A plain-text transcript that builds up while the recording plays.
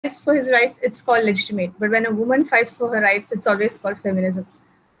for his rights, it's called legitimate. But when a woman fights for her rights, it's always called feminism.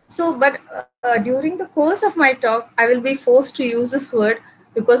 So, but during the course of my talk, I will be forced to use this word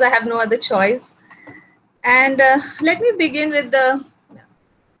because I have no other choice. And let me begin with the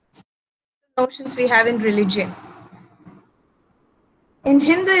notions we have in religion. In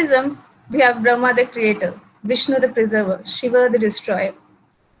Hinduism, we have Brahma the creator, Vishnu the preserver, Shiva the destroyer.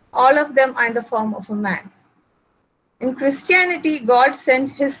 All of them are in the form of a man. In Christianity, God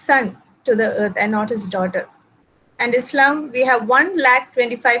sent his son to the earth and not his daughter. And Islam, we have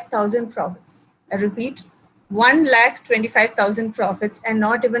 1,25,000 prophets. I repeat, 1,25,000 prophets, and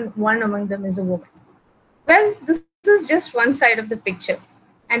not even one among them is a woman. Well, this is just one side of the picture,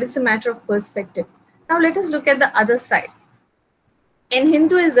 and it's a matter of perspective. Now let us look at the other side. In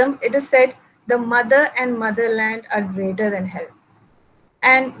Hinduism, it is said the mother and motherland are greater than hell.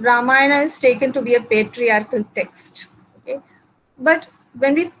 And Ramayana is taken to be a patriarchal text. Okay? But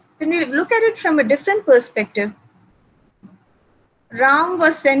when we look at it from a different perspective, Ram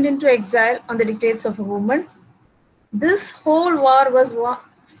was sent into exile on the dictates of a woman. This whole war was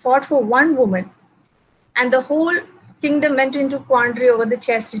fought for one woman, and the whole kingdom went into quandary over the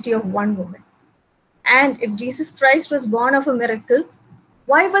chastity of one woman. And if Jesus Christ was born of a miracle,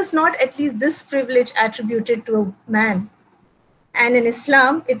 why was not at least this privilege attributed to a man? And in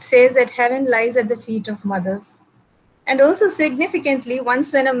Islam, it says that heaven lies at the feet of mothers. And also significantly,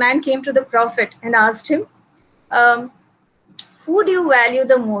 once when a man came to the Prophet and asked him, who do you value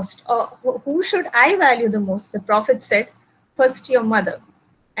the most? Or who should I value the most? The Prophet said, first your mother.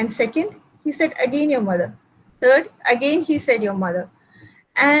 And second, he said, again your mother. Third, again he said your mother.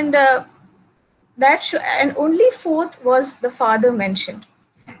 And and only fourth was the father mentioned.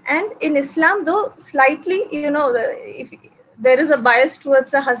 And in Islam, though slightly, if there is a bias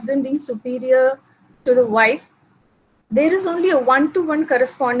towards a husband being superior to the wife, there is only a one-to-one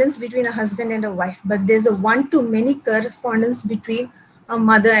correspondence between a husband and a wife, but there's a one-to-many correspondence between a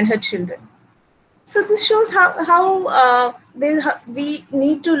mother and her children. So this shows how we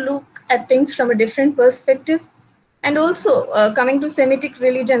need to look at things from a different perspective. And also, coming to Semitic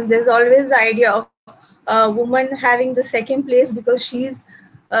religions, there's always the idea of a woman having the second place because she's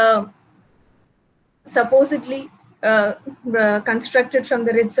supposedly constructed from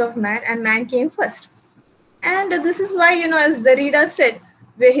the ribs of man, and man came first. And this is why, as Derrida said,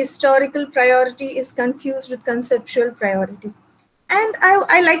 where historical priority is confused with conceptual priority. And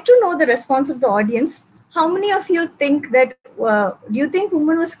I like to know the response of the audience. How many of you think that, do you think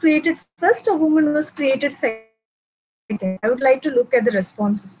woman was created first or woman was created second? I would like to look at the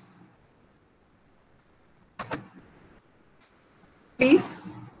responses. Please.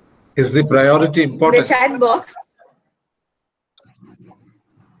 Is the priority important? The chat box.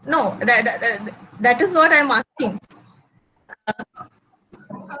 No, that is what I'm asking.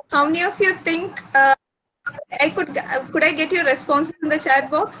 How many of you think could I get your response in the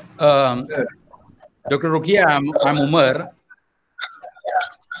chat box? Dr. Rukhaya, I'm Umar.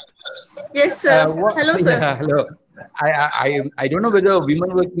 Yes, sir. Hello, sir. Yeah, hello. I don't know whether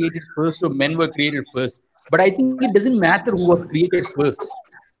women were created first or men were created first, but I think it doesn't matter who was created first,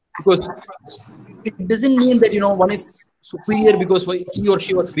 because it doesn't mean that one is superior because he or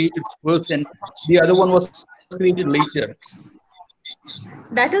she was created first and the other one was created later.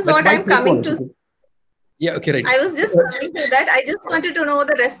 That is what I'm coming to. Yeah, okay, right. I was just coming to that. I just wanted to know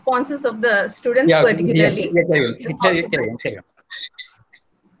the responses of the students particularly. Carry on.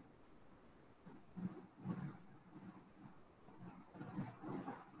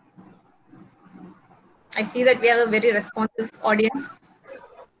 I see that we have a very responsive audience.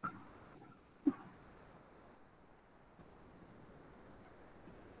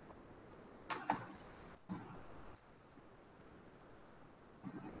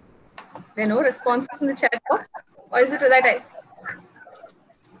 There are no responses in the chat box? Or is it that I...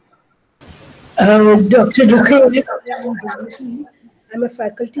 Dr. Rukhaya, I'm a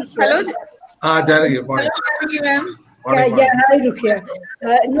faculty here. Hello. Janaki, hello, Janaki, ma'am. Yeah, hi, Rukhaya.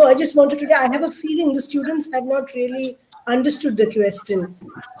 No, I just wanted to, I have a feeling the students have not really understood the question.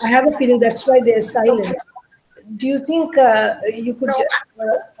 I have a feeling that's why they're silent. Do you think you could,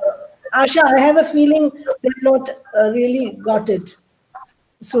 Asha, I have a feeling they've not really got it.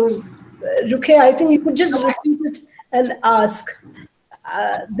 So, Rukhaya, I think you could just repeat it and ask.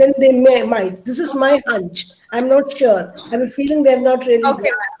 Then they might. This is my hunch. I'm not sure. I have a feeling they're not really.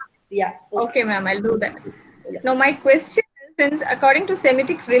 Okay. Yeah. Okay, ma'am. I'll do that. Yeah. Now, my question is, since according to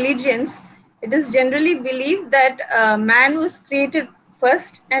Semitic religions, it is generally believed that man was created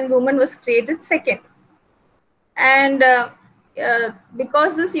first and woman was created second. And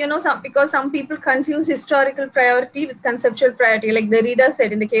because this, because some people confuse historical priority with conceptual priority, like the reader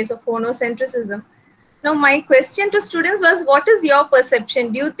said in the case of phonocentrism. Now, my question to students was, what is your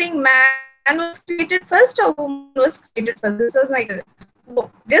perception? Do you think man was created first or woman was created first? This was my question.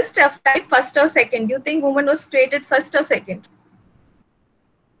 Just type first or second. Do you think woman was created first or second?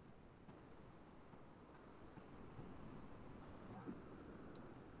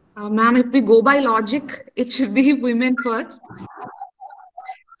 Ma'am, if we go by logic, it should be women first.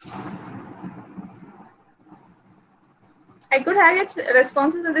 I could have your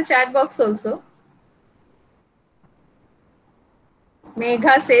responses in the chat box also.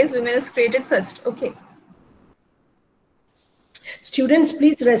 Megha says women is created first. Okay. Students,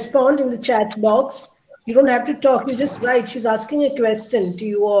 please respond in the chat box. You don't have to talk, you just write. She's asking a question to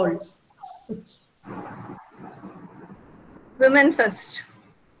you all. Women first.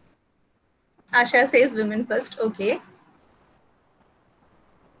 Asha says women first. Okay.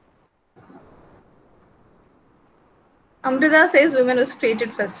 Amrita says women was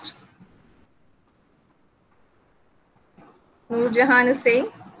created first. Noor Jahan is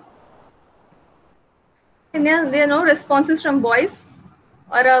saying. And there are no responses from boys,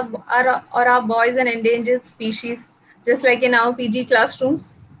 or are boys an endangered species, just like in our PG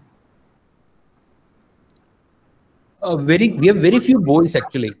classrooms? We have very few boys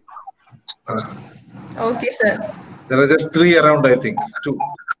actually. Okay, sir. There are just 3 around, I think. 2.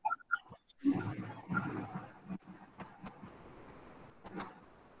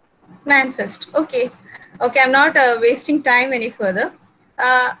 Man first. Okay. Okay, I'm not wasting time any further.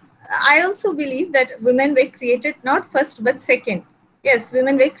 I also believe that women were created not first but second. Yes,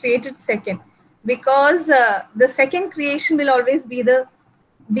 women were created second, because the second creation will always be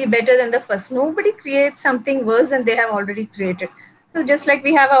better than the first. Nobody creates something worse than they have already created. So just like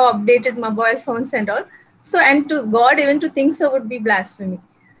we have our updated mobile phones and all. So, and to God, even to think so would be blasphemy.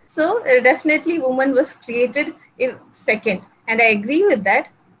 So definitely woman was created second. And I agree with that.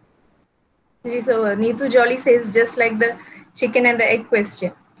 So Neetu Jolly says just like the chicken and the egg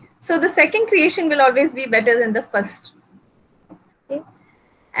question. So the second creation will always be better than the first. Okay.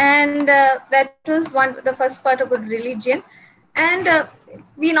 And that was the first part about religion. And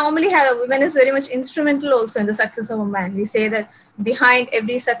we normally have, women is very much instrumental also in the success of a man. We say that behind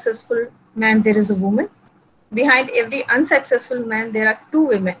every successful man, there is a woman. Behind every unsuccessful man, there are 2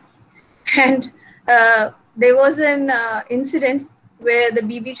 women. And there was an incident where the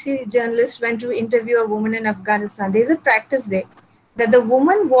BBC journalist went to interview a woman in Afghanistan. There's a practice there that the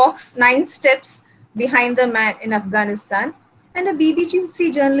woman walks 9 steps behind the man in Afghanistan. And a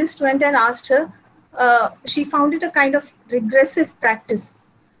BBC journalist went and asked her, she found it a kind of regressive practice.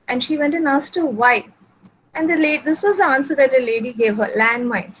 And she went and asked her why. And this was the answer that a lady gave her: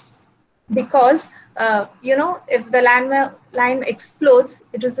 landmines. Because, if the landmine explodes,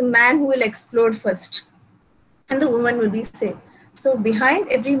 it is the man who will explode first. And the woman will be safe. So behind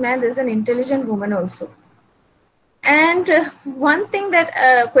every man, there's an intelligent woman also. And one thing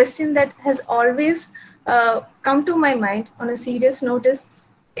question that has always come to my mind on a serious note is,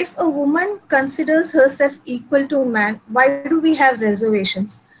 if a woman considers herself equal to a man, why do we have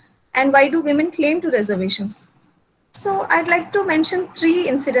reservations? And why do women claim to reservations? So I'd like to mention 3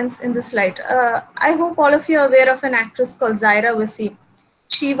 incidents in this light. I hope all of you are aware of an actress called Zaira Wasim.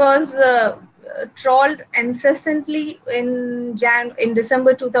 She was trolled incessantly in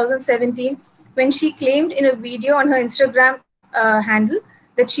December 2017 when she claimed in a video on her Instagram handle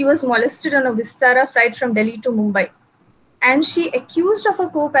that she was molested on a Vistara flight from Delhi to Mumbai. And she accused of a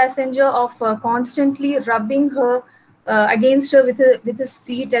co-passenger of constantly rubbing her against her with his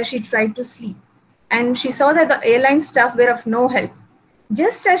feet as she tried to sleep. And she saw that the airline staff were of no help.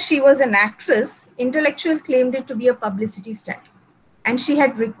 Just as she was an actress, Intellectual claimed it to be a publicity stunt. And she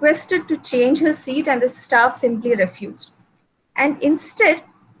had requested to change her seat, and the staff simply refused. And instead,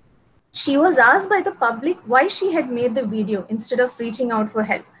 she was asked by the public why she had made the video instead of reaching out for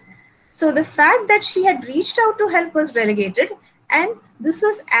help. So the fact that she had reached out to help was relegated, and this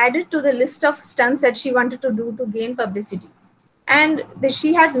was added to the list of stunts that she wanted to do to gain publicity. And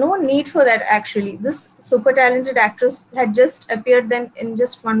she had no need for that, actually. This super talented actress had just appeared then in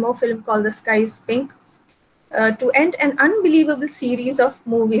just one more film called The Sky is Pink, to end an unbelievable series of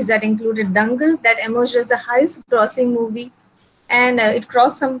movies that included Dangal, that emerged as the highest grossing movie, and it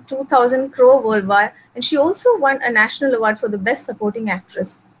crossed some 2,000 crore worldwide. And she also won a national award for the best supporting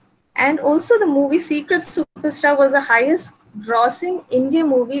actress. And also the movie Secret Superstar was the highest grossing Indian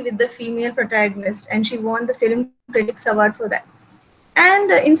movie with the female protagonist, and she won the Film Critics Award for that.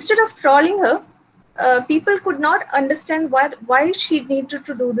 And instead of trolling her, people could not understand why she needed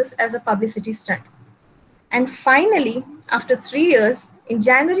to do this as a publicity stunt. And finally, after 3 years, in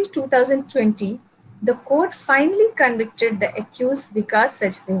January 2020, the court finally convicted the accused Vikas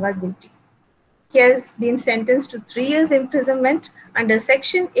Sachdeva guilty. He has been sentenced to 3 years imprisonment under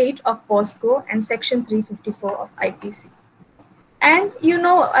Section 8 of POSCO and Section 354 of IPC. And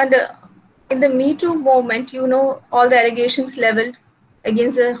in the Me Too movement, all the allegations leveled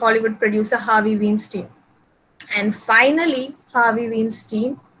against the Hollywood producer Harvey Weinstein. And finally, Harvey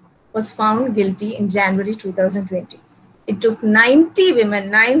Weinstein was found guilty in January 2020. It took 90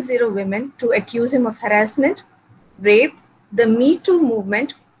 women, to accuse him of harassment, rape, the Me Too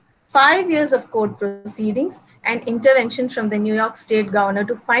movement, 5 years of court proceedings, and intervention from the New York State governor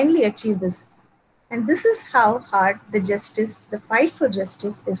to finally achieve this. And this is how hard the fight for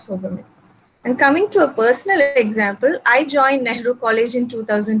justice is for women. And coming to a personal example, I joined Nehru College in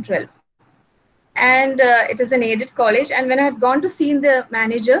 2012. And it is an aided college. And when I had gone to see the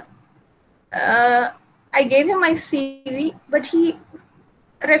manager, I gave him my CV, but he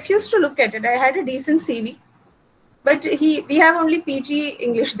refused to look at it. I had a decent CV, but we have only PG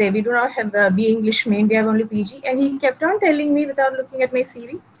English there. We do not have B English main. We have only PG. And he kept on telling me without looking at my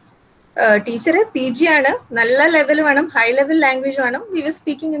CV, teacher, PG aanu, nalla level vanam, high level language vanam. We were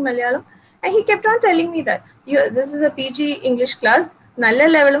speaking in Malayalam. And he kept on telling me that this is a PG English class, nalla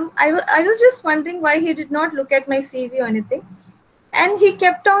level. I was just wondering why he did not look at my CV or anything. And he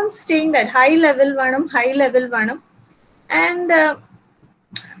kept on saying that high level vanam. And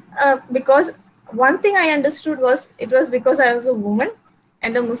because one thing I understood was it was because I was a woman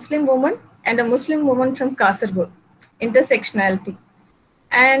and a Muslim woman from Kasaragod, intersectionality.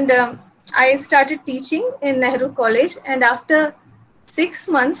 And I started teaching in Nehru College, and after 6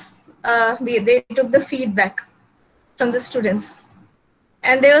 months, they took the feedback from the students.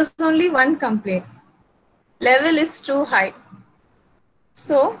 And there was only one complaint: level is too high.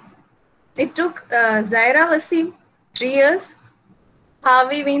 So it took Zaira Wasim 3 years,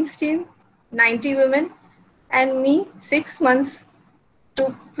 Harvey Weinstein 90 women, and me 6 months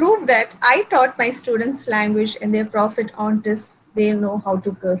to prove that I taught my students language and their profit on this. They know how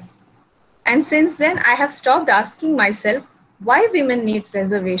to curse. And since then, I have stopped asking myself why women need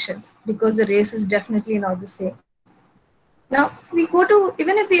reservations, because the race is definitely not the same. Now,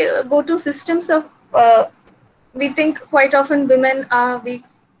 even if we go to systems of, we think quite often women are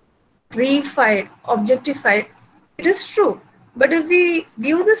reified, objectified. It is true. But if we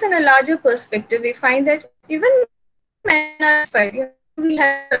view this in a larger perspective, we find that even men are reified. We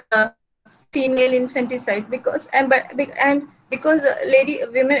have female infanticide because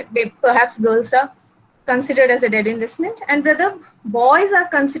women, perhaps girls are considered as a dead investment, and rather boys are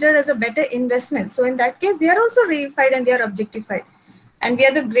considered as a better investment. So in that case, they are also reified and they are objectified. And we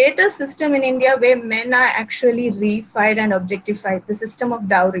are the greatest system in India where men are actually reified and objectified, the system of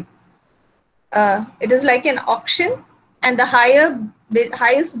dowry. It is like an auction, and the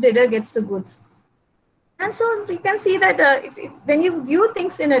highest bidder gets the goods. And so we can see that when you view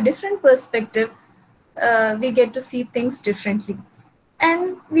things in a different perspective, we get to see things differently.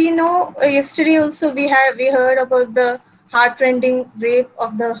 And we know yesterday also we heard about the heartrending rape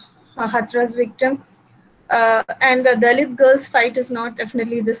of the Hathras victim, and the Dalit girl's fight is not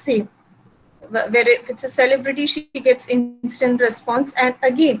definitely the same. Where if it's a celebrity, she gets instant response, and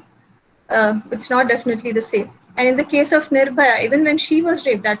again, it's not definitely the same. And in the case of Nirbhaya, even when she was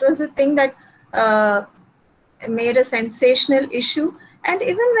raped, that was a thing that made a sensational issue. And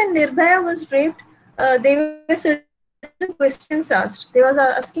even when Nirbhaya was raped, there were certain questions asked. They was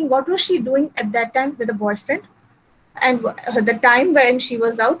asking what was she doing at that time with a boyfriend, and the time when she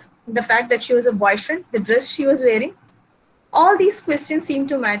was out, the fact that she was a boyfriend, the dress she was wearing. All these questions seem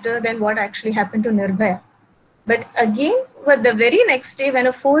to matter than what actually happened to Nirbhaya. But again, the very next day, when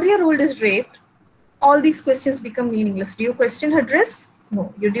a 4-year-old is raped, all these questions become meaningless. Do you question her dress?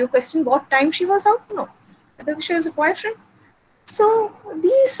 No. Do you question what time she was out? No. Whether she was a boyfriend? So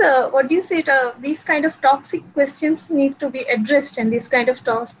these, these kind of toxic questions need to be addressed, and this kind of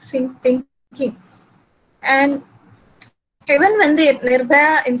toxic thinking. And even when the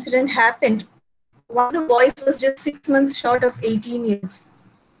Nirbhaya incident happened, one of the boys was just 6 months short of 18 years.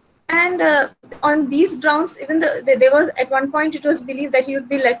 And on these grounds, even there was at one point it was believed that he would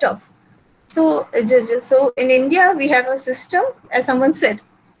be let off. So in India, we have a system, as someone said,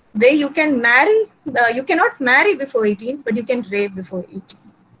 where you can marry, you cannot marry before 18, but you can rape before 18.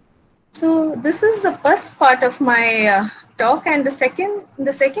 So this is the first part of my talk, and the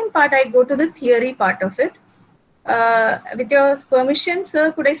second part, I go to the theory part of it. With your permission,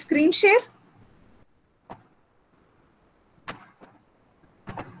 sir, could I screen share?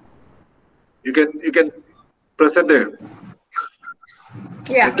 You can present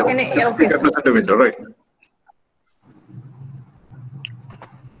Yeah. window. Okay. You can present a window, right?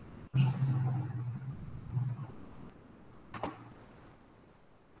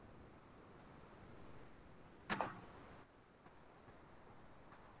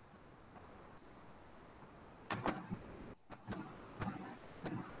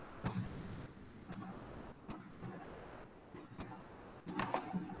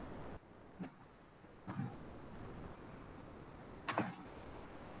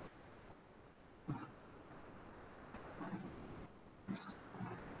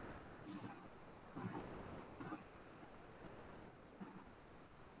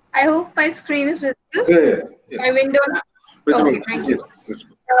 I hope my screen is visible. Yeah. My window. Visible. Okay, thank you. Yes,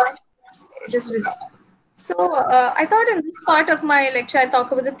 visible. It is visible. So I thought in this part of my lecture, I'll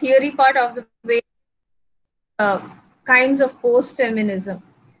talk about the theory part of the way kinds of post-feminism.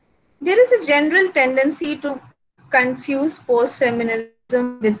 There is a general tendency to confuse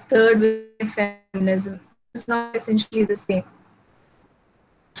post-feminism with third-wave feminism. It is not essentially the same.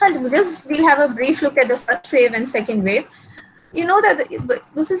 Because we'll have a brief look at the first wave and second wave. You know that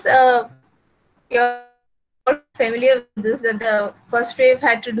this is you're familiar with this, that the first wave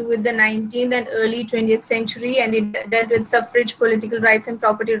had to do with the 19th and early 20th century, and it dealt with suffrage, political rights, and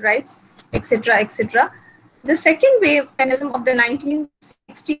property rights, etc., etc. The second wave feminism of the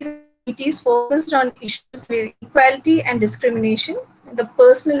 1960s and 80s focused on issues with equality and discrimination. The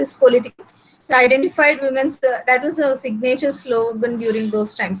personal is political. It identified women's, that was a signature slogan during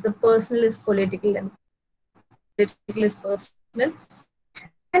those times. The personal is political and political is personal.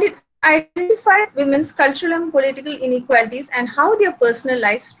 And it identified women's cultural and political inequalities and how their personal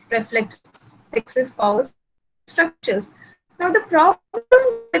lives reflect sexist power structures. Now, the problem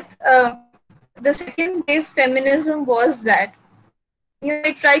with the second wave feminism was that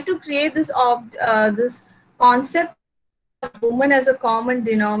it tried to create this this concept of woman as a common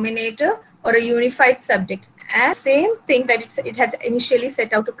denominator or a unified subject, and same thing that it had initially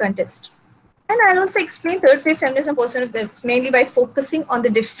set out to contest. And I'll also explain third wave feminism mainly by focusing on the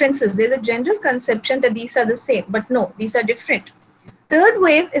differences. There's a general conception that these are the same, but no, these are different. Third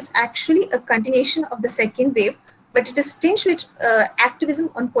wave is actually a continuation of the second wave, but it is tinged with activism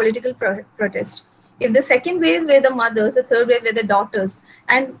on political protest. If the second wave were the mothers, the third wave were the daughters,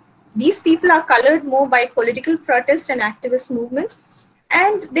 and these people are colored more by political protest and activist movements,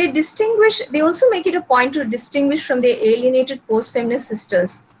 and they also make it a point to distinguish from their alienated post-feminist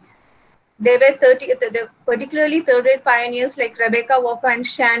sisters. There were particularly third-wave pioneers like Rebecca Walker and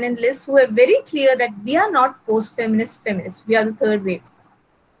Shannon Liss, who were very clear that we are not post-feminist feminists, we are the third wave.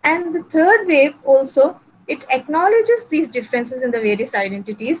 And the third wave also, it acknowledges these differences in the various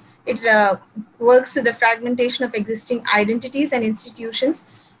identities. It works with the fragmentation of existing identities and institutions.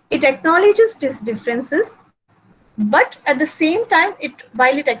 It acknowledges these differences, but at the same time,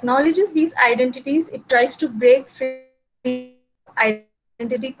 while it acknowledges these identities, it tries to break free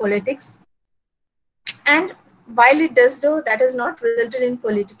identity politics. And while it does though, that has not resulted in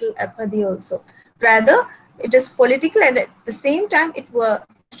political apathy also. Rather, it is political, and at the same time, it was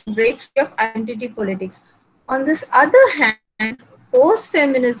to break free of identity politics. On this other hand,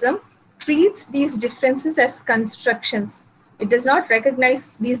 post-feminism treats these differences as constructions. It does not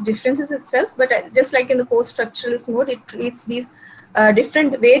recognize these differences itself, but just like in the post-structuralist mode, it treats these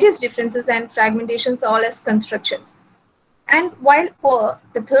various differences and fragmentations all as constructions. And while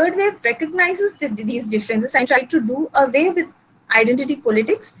the third wave recognizes these differences and tried to do away with identity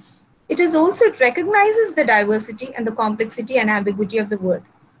politics, it recognizes the diversity and the complexity and ambiguity of the word.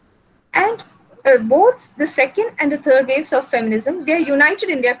 And both the second and the third waves of feminism, they are united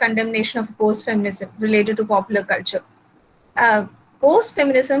in their condemnation of post-feminism related to popular culture.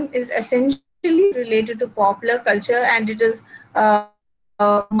 Post-feminism is essentially related to popular culture, and it is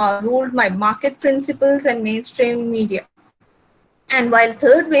ruled by market principles and mainstream media. And while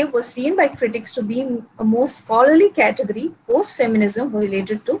third wave was seen by critics to be a more scholarly category, post-feminism was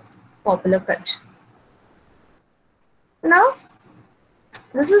related to popular culture. Now,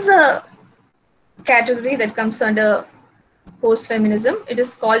 this is a category that comes under post-feminism. It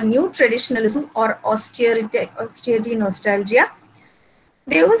is called new traditionalism or austerity nostalgia.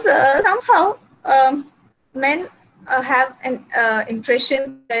 There was somehow men have an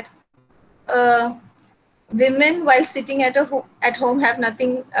impression that women, while sitting at home, have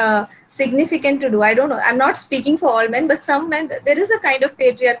nothing significant to do. I don't know. I'm not speaking for all men, but some men, there is a kind of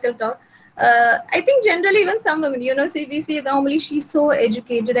patriarchal thought. I think generally even some women, we see normally she's so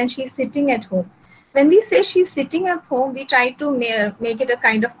educated and she's sitting at home. When we say she's sitting at home, we try to make it a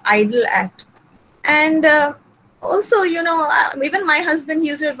kind of idle act. And also, even my husband,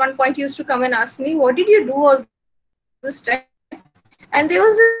 at one point used to come and ask me, what did you do all this time? And there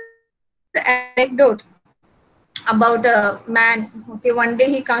was an anecdote about a man. Okay, one day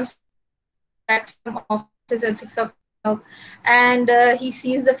he comes back from office at 6 o'clock, and he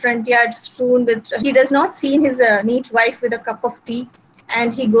sees the front yard strewn with. He does not see his neat wife with a cup of tea,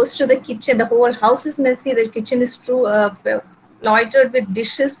 and he goes to the kitchen. The whole house is messy. The kitchen is loitered with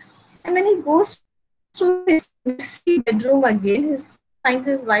dishes, and when he goes to his messy bedroom again, he finds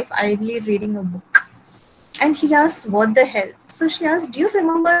his wife idly reading a book. And he asks, what the hell? So she asks, do you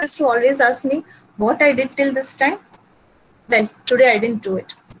remember you used to always ask me what I did till this time? Well, today I didn't do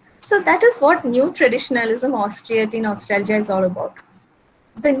it. So that is what new traditionalism, austerity, nostalgia is all about.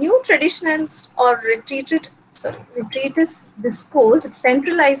 The new traditionalist or retreatist discourse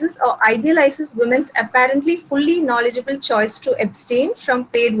centralizes or idealizes women's apparently fully knowledgeable choice to abstain from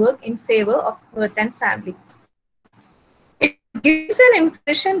paid work in favor of birth and family. It gives an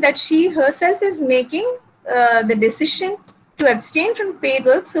impression that she herself is making the decision to abstain from paid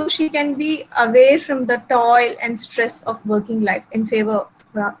work so she can be away from the toil and stress of working life in favor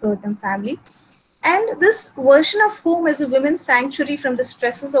of birth and family. And this version of home as a women's sanctuary from the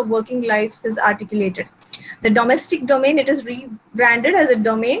stresses of working lives is articulated. The domestic domain, it is rebranded as a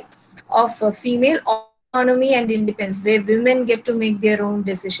domain of female autonomy and independence, where women get to make their own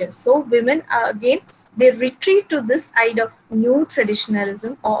decisions. So women, again, they retreat to this idea of new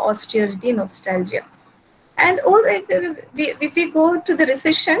traditionalism or austerity nostalgia. And all, if we go to the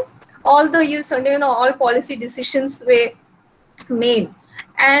recession, although all policy decisions were male,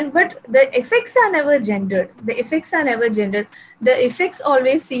 but the effects are never gendered. The effects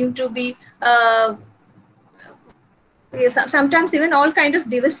always seem to be sometimes even all kind of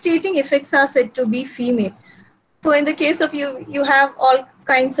devastating effects are said to be female. So in the case of you have all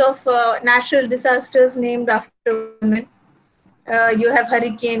kinds of natural disasters named after women. You have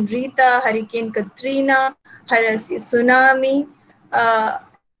Hurricane Rita, Hurricane Katrina, tsunami.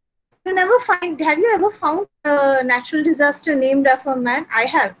 Have you ever found a natural disaster named after a man? I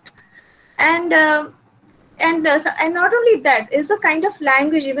have. And and not only that, is a kind of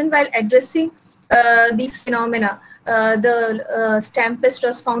language even while addressing these phenomena. The Tempest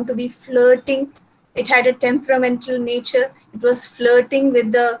was found to be flirting. It had a temperamental nature. It was flirting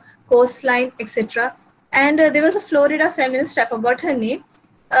with the coastline, etc. And there was a Florida feminist, I forgot her name.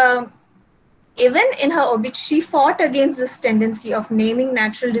 Even in her obituary, she fought against this tendency of naming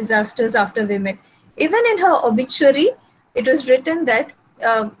natural disasters after women. Even in her obituary, it was written that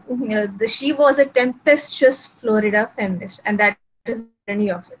she was a tempestuous Florida feminist, and that is the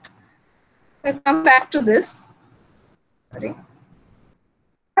irony of it. I come back to this. Sorry.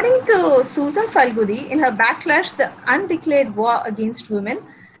 According to Susan Falgudi, in her Backlash, the Undeclared War Against Women,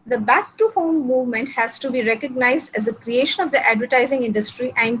 the Back to Home movement has to be recognized as a creation of the advertising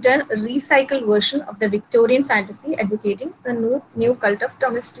industry and in turn a recycled version of the Victorian fantasy advocating a new cult of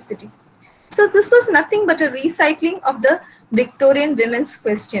domesticity. So this was nothing but a recycling of the Victorian women's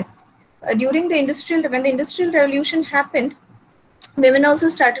question. When the Industrial Revolution happened, women also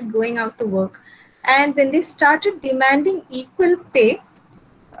started going out to work. And when they started demanding equal pay,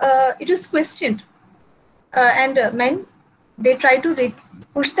 it was questioned. Men, they tried to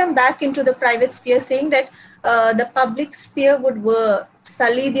push them back into the private sphere, saying that the public sphere would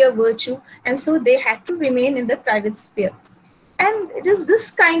sully their virtue, and so they had to remain in the private sphere. And it is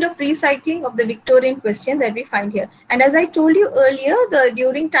this kind of recycling of the Victorian question that we find here. And as I told you earlier,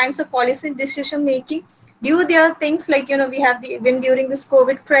 during times of policy decision making, there are things like, we have when during this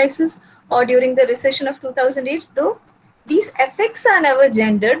COVID crisis or during the recession of 2008, though, these effects are never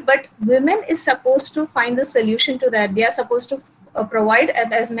gendered, but women is supposed to find the solution to that. They are supposed to provide,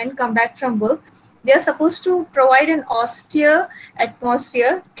 as men come back from work, they are supposed to provide an austere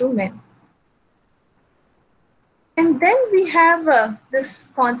atmosphere to men. And then we have this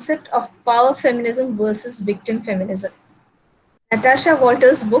concept of power feminism versus victim feminism. Natasha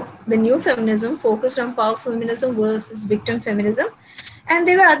Walters' book, The New Feminism, focused on power feminism versus victim feminism. And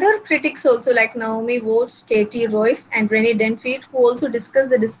there were other critics also like Naomi Wolf, Katie Roif, and Renee Denfeld, who also discussed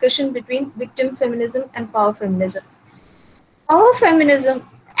the discussion between victim feminism and power feminism. Power feminism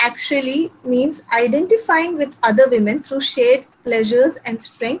actually means identifying with other women through shared pleasures and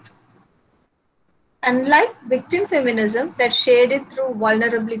strength, unlike victim feminism that shared it through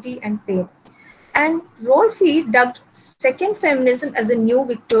vulnerability and pain. And Rolfe dubbed second feminism as a new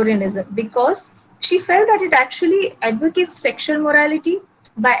Victorianism because she felt that it actually advocates sexual morality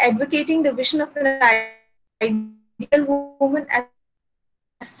by advocating the vision of an ideal woman as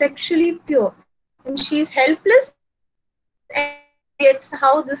sexually pure. And she's helpless, and yet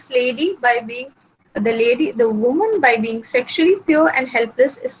how this lady, by being the woman, by being sexually pure and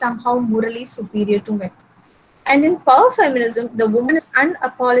helpless, is somehow morally superior to men. And in power feminism, the woman is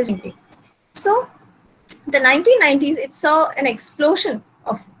unapologetic. So the 1990s, it saw an explosion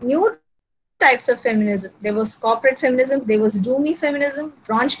of new types of feminism. There was corporate feminism, there was doomy feminism,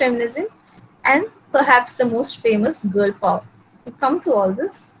 raunch feminism, and perhaps the most famous, girl power. We come to all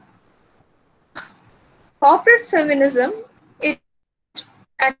this. Corporate feminism, it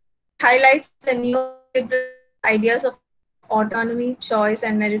actually highlights the neoliberal ideas of autonomy, choice,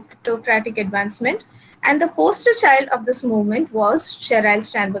 and meritocratic advancement. And the poster child of this movement was Sheryl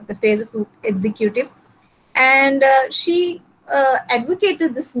Sandberg, the Facebook executive. And she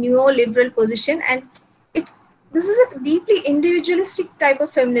advocated this neoliberal position, and it this is a deeply individualistic type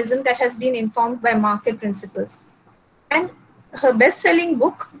of feminism that has been informed by market principles. And her best-selling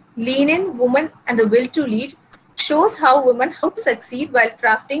book, Lean In, Woman and the Will to Lead, shows how women how to succeed while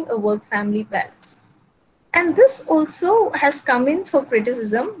crafting a work-family balance. And this also has come in for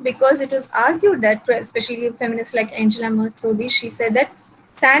criticism because it was argued that, especially feminists like Angela Merkel, she said that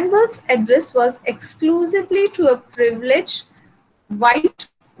Sandberg's address was exclusively to a privileged white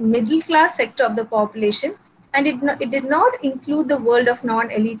middle class sector of the population, and it did not include the world of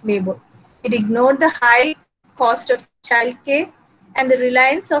non-elite labor. It ignored the high cost of childcare and the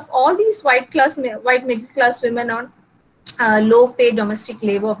reliance of all these white middle class women on low paid domestic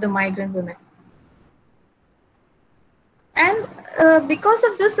labor of the migrant women. And because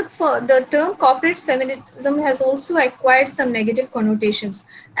of this, the term corporate feminism has also acquired some negative connotations,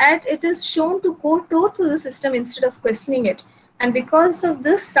 and it is shown to go toe to the system instead of questioning it. And because of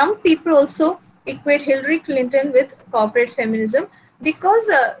this, some people also equate Hillary Clinton with corporate feminism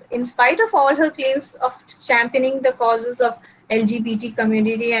because in spite of all her claims of championing the causes of LGBT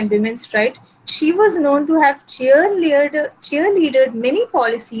community and women's rights, she was known to have cheerleaded many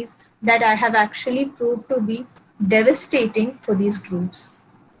policies that I have actually proved to be devastating for these groups.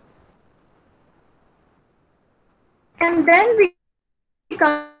 And then we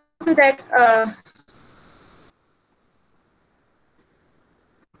come to that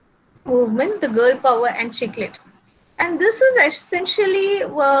movement, the girl power and chiclet. And this is essentially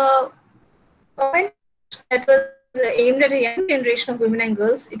a movement that was aimed at a young generation of women and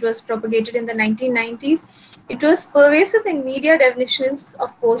girls. It was propagated in the 1990s. It was pervasive in media definitions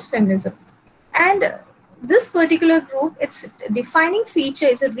of post-feminism. And this particular group, its defining feature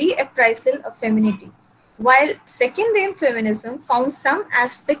is a reappraisal of femininity. While second wave feminism found some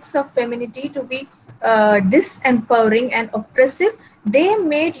aspects of femininity to be disempowering and oppressive, they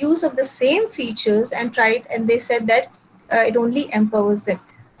made use of the same features and they said that it only empowers them.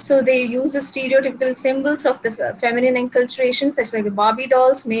 So they use the stereotypical symbols of the feminine enculturation, such like the Barbie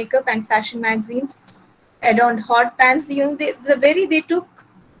dolls, makeup, and fashion magazines, adorned hot pants. They took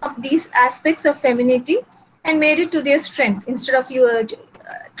up these aspects of femininity and made it to their strength instead of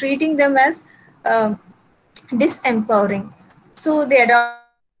treating them as disempowering. So they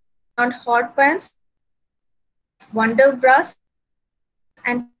adorned hot pants, wonder bras,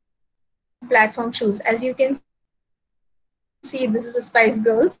 and platform shoes. As you can see, this is a Spice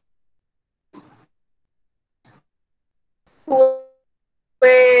Girls, who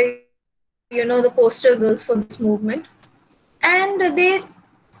were, the poster girls for this movement. And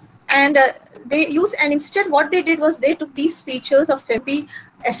instead what they did was they took these features of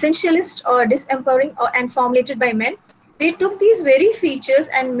essentialist or disempowering and formulated by men. They took these very features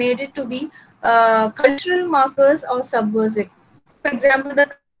and made it to be cultural markers or subversive. For example,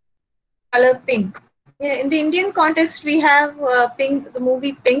 the color pink. In the Indian context, we have Pink, the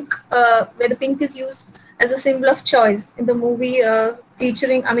movie Pink, where the pink is used as a symbol of choice in the movie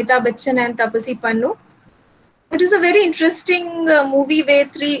featuring Amitabh Bachchan and Tapasi Pannu. It is a very interesting movie where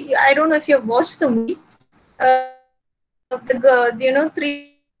I don't know if you have watched the movie.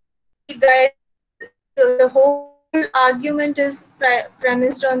 Three guys. The whole argument is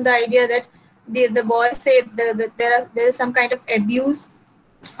premised on the idea that the boys say there is some kind of abuse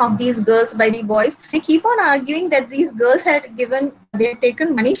of these girls by the boys. They keep on arguing that these girls they had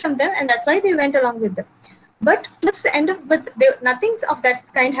taken money from them, and that's why they went along with them. But nothing of that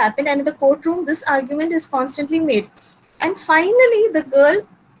kind happened, and in the courtroom, this argument is constantly made. And finally, the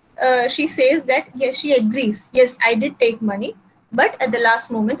girl, she says that yes, she agrees. Yes, I did take money, but at the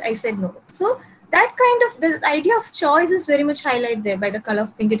last moment, I said no. So that kind of the idea of choice is very much highlighted there by the color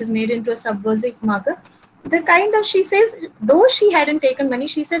of pink. It is made into a subversive marker. The kind of, she says, though she hadn't taken money,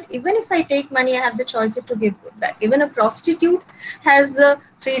 she said, even if I take money, I have the choice to give it back. Even a prostitute has the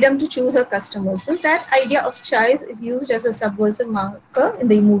freedom to choose her customers. So that idea of choice is used as a subversive marker in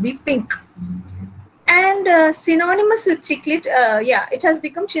the movie Pink. And synonymous with chiclet, it has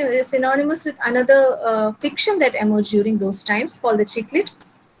become synonymous with another fiction that emerged during those times called the chiclet.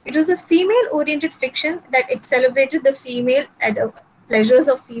 It was a female-oriented fiction that it celebrated the pleasures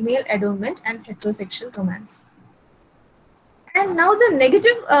of female adornment and heterosexual romance. And now the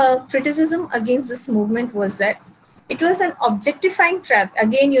negative criticism against this movement was that it was an objectifying trap.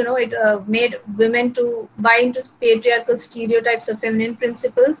 Again, it made women to buy into patriarchal stereotypes of feminine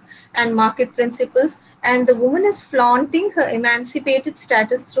principles and market principles, and the woman is flaunting her emancipated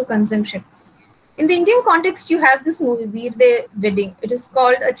status through consumption. In the Indian context, you have this movie, Veer De Wedding. It is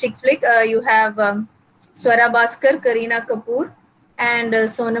called a chick flick. You have Swara Bhaskar, Kareena Kapoor, and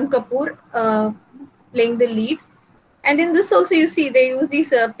Sonam Kapoor playing the lead. And in this also, you see they use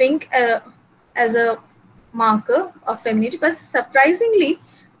this pink as a marker of femininity, but surprisingly,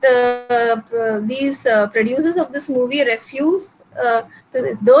 these producers of this movie refuse,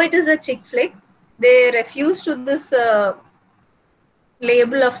 though it is a chick flick, they refuse to this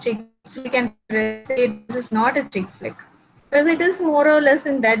label of chick flick and say this is not a chick flick, because it is more or less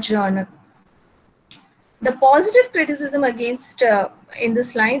in that genre. The positive criticism against in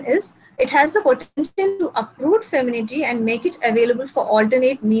this line is it has the potential to uproot femininity and make it available for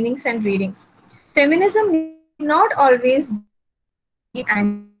alternate meanings and readings. Feminism need not always be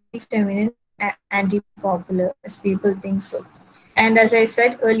anti-feminine or anti-popular, as people think so. And as I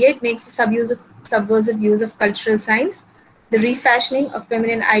said earlier, it makes subversive use of cultural signs, the refashioning of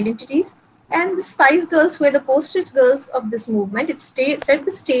feminine identities, and the Spice Girls were the poster girls of this movement. It set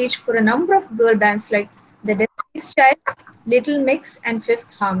the stage for a number of girl bands like the Destiny's Child, Little Mix, and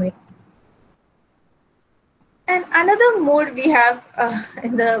Fifth Harmony. And another mode we have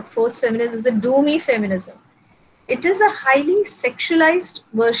in the post-feminist is the doomy feminism. It is a highly sexualized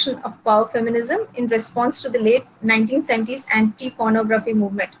version of power feminism in response to the late 1970s anti-pornography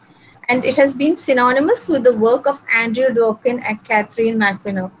movement. And it has been synonymous with the work of Andrea Dworkin and Catherine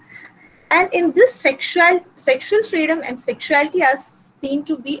McKenna. And in this, sexual freedom and sexuality are seen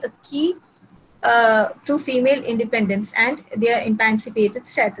to be a key to female independence and their emancipated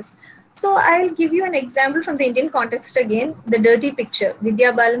status. So I'll give you an example from the Indian context again, the Dirty Picture,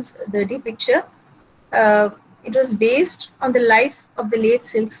 Vidya Balan's Dirty Picture. It was based on the life of the late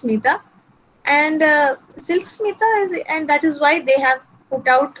Silk Smitha. And Silk Smitha is, and that is why they have put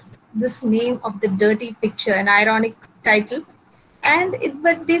out this name of the Dirty Picture, an ironic title. And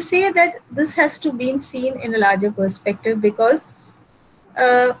but they say that this has to be seen in a larger perspective, because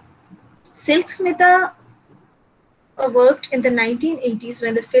Silk Smitha worked in the 1980s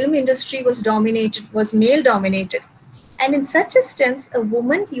when the film industry was male dominated. And in such a sense, a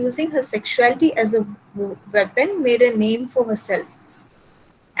woman using her sexuality as a weapon made a name for herself.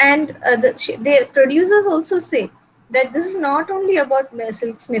 And the producers also say that this is not only about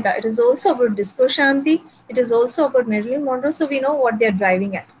Silk Smitha, it is also about Disco Shanti, it is also about Marilyn Monroe, so we know what they're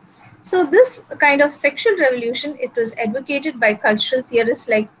driving at. So this kind of sexual revolution, it was advocated by cultural theorists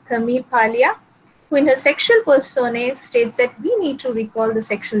like Camille Paglia, who in her sexual personae states that we need to recall the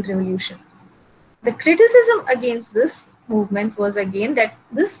sexual revolution. The criticism against this movement was again that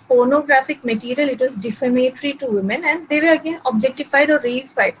this pornographic material, it was defamatory to women and they were again objectified or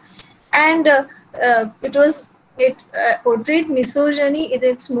reified. And it portrayed misogyny in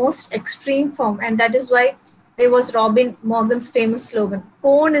its most extreme form, and that is why there was Robin Morgan's famous slogan,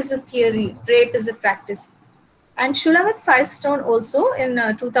 porn is a theory, rape is a practice. And Shulamit Firestone also in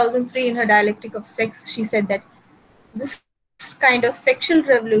 2003 in her Dialectic of Sex, she said that this kind of sexual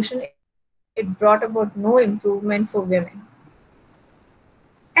revolution, it brought about no improvement for women.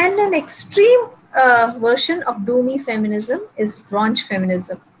 And an extreme version of doomy feminism is raunch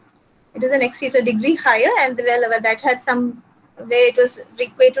feminism. It is a degree higher, and that had some way it was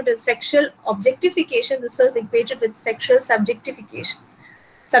equated with sexual objectification. This was equated with sexual subjectivation.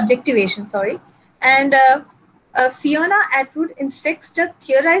 And Fiona Atwood in Sex,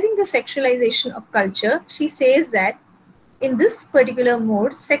 theorizing the sexualization of culture, she says that in this particular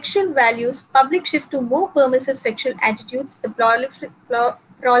mode, sexual values, public shift to more permissive sexual attitudes, the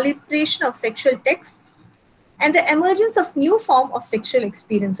proliferation of sexual texts, and the emergence of new form of sexual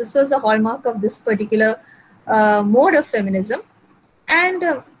experiences was a hallmark of this particular mode of feminism. And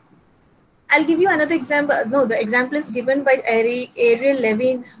I'll give you another example. No, the example is given by Ariel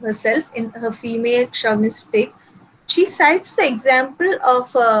Levy herself in her Female Chauvinist Pig. She cites the example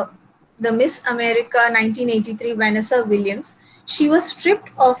of the Miss America 1983 Vanessa Williams. She was stripped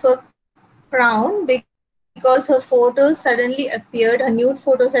of her crown because her photos suddenly appeared, her nude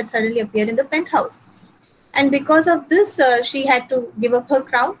photos had suddenly appeared in the Penthouse. And because of this, she had to give up her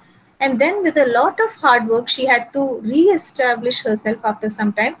crown. And then with a lot of hard work, she had to re-establish herself after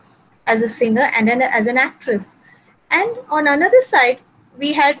some time as a singer and as an actress. And on another side,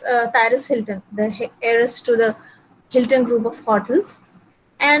 we had Paris Hilton, the heiress to the Hilton group of hotels.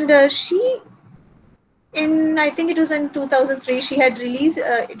 And I think it was in 2003, she had released,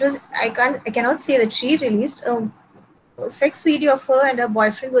 I cannot say that she released a sex video of her and her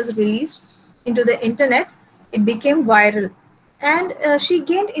boyfriend was released into the internet. It became viral. And she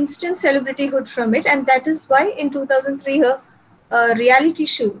gained instant celebrityhood from it. And that is why in 2003, her reality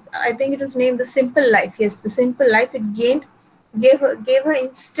show, I think it was named The Simple Life. Yes, The Simple Life, it gave her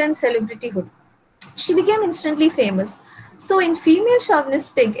instant celebrityhood. She became instantly famous. So in Female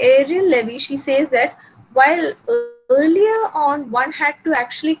Chauvinist Pig, Ariel Levy, she says that while earlier on one had to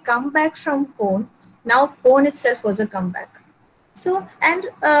actually come back from porn, now porn itself was a comeback. So, and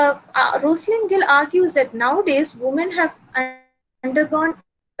Rosalind Gill argues that nowadays women have undergone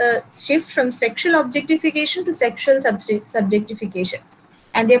a shift from sexual objectification to sexual subjectification.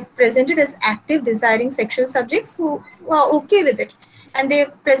 And they're presented as active, desiring sexual subjects who are okay with it. And they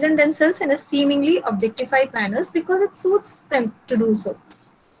present themselves in a seemingly objectified manners because it suits them to do so.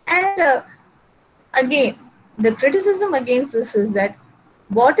 And again, the criticism against this is that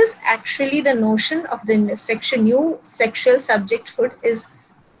what is actually the notion of the new sexual subjecthood is,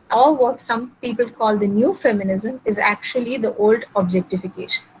 or what some people call the new feminism, is actually the old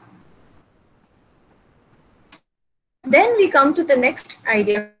objectification. Then we come to the next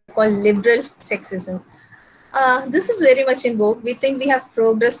idea called liberal sexism. This is very much in vogue. We think we have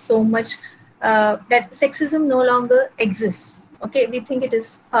progressed so much that sexism no longer exists. Okay, we think it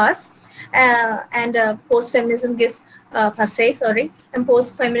is past, and post-feminism gives and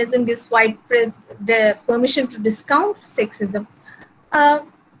post-feminism gives widespread the permission to discount sexism. I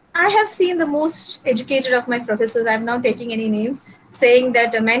have seen the most educated of my professors, I'm not taking any names, saying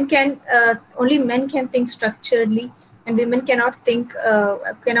that only men can think structuredly and women cannot think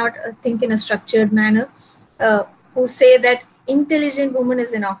in a structured manner, who say that intelligent woman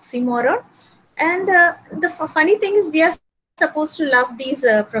is an oxymoron. And the funny thing is, we are supposed to love these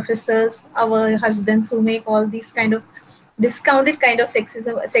professors, our husbands, who make all these kind of discounted kind of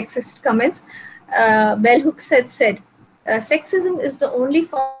sexist comments. Bell Hooks had said, sexism is the only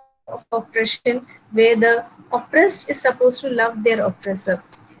form of oppression where the oppressed is supposed to love their oppressor.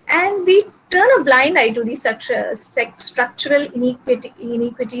 And we turn a blind eye to these structural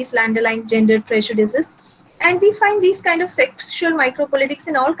inequities, underlying gender prejudices. And we find these kind of sexual micropolitics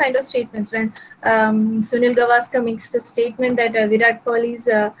in all kind of statements. When Sunil Gavaskar makes the statement that Virat Kohli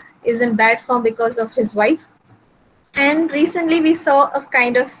is in bad form because of his wife. And recently we saw a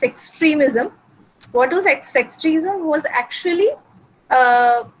kind of sextremism. What was sextremism was actually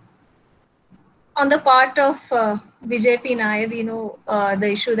on the part of Vijay P. Nair,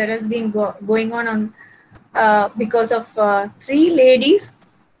 the issue that has been going on because of three ladies.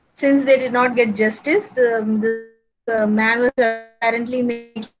 Since they did not get justice, the man was apparently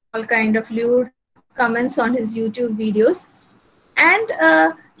making all kind of lewd comments on his YouTube videos. And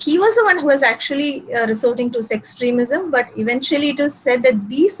he was the one who was actually resorting to sextremism, but eventually it was said that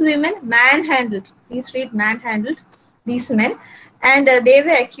these women manhandled these men, and they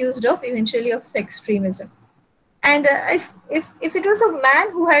were accused of eventually of sextremism. And if it was a man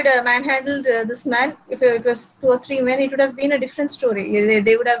who had manhandled this man, if it was 2 or 3 men, it would have been a different story.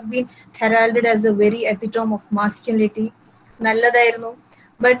 They would have been heralded as a very epitome of masculinity.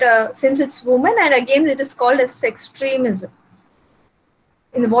 But since it's women, and again it is called as sextremism.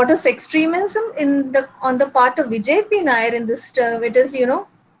 In what is extremism on the part of Vijay P. Nair in this term, it is,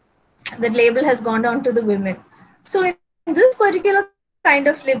 that label has gone down to the women. So in this particular kind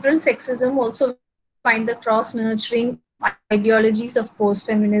of liberal sexism, also find the cross-nurturing ideologies of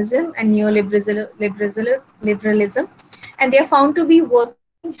post-feminism and neoliberalism, and they are found to be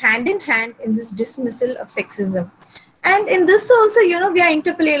working hand in hand in this dismissal of sexism. And in this also, we are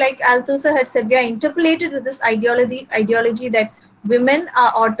interpolated, like Althusser had said, we are interpolated with this ideology that women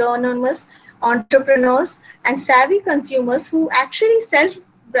are autonomous entrepreneurs and savvy consumers who actually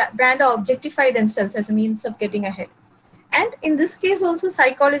self-brand or objectify themselves as a means of getting ahead. And in this case also,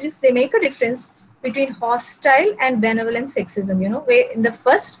 psychologists, they make a difference between hostile and benevolent sexism. Where in the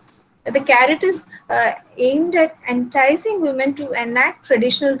first, the carrot is aimed at enticing women to enact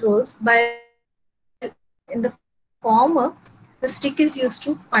traditional roles, while in the former, the stick is used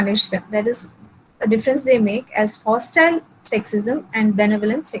to punish them. That is a difference they make as hostile sexism and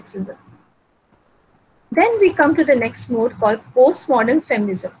benevolent sexism. Then we come to the next mode called postmodern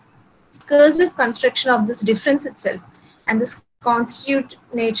feminism. Cursive construction of this difference itself and this constitute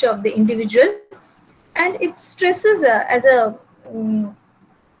nature of the individual, and it stresses as a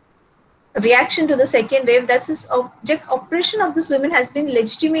reaction to the second wave that this oppression of this women has been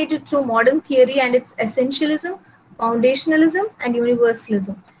legitimated through modern theory and its essentialism, foundationalism, and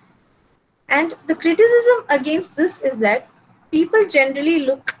universalism. And the criticism against this is that people generally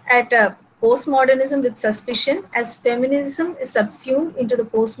look at postmodernism with suspicion, as feminism is subsumed into the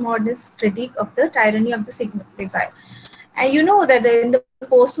postmodernist critique of the tyranny of the signifier. And you know that in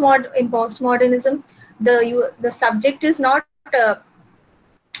postmodernism, the subject is not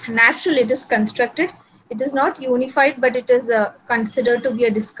natural, it is constructed. It is not unified, but it is considered to be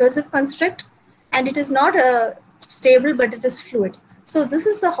a discursive construct, and it is not stable, but it is fluid. So this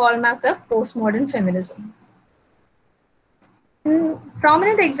is the hallmark of postmodern feminism.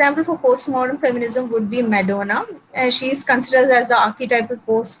 Prominent example for postmodern feminism would be Madonna. She is considered as the archetypal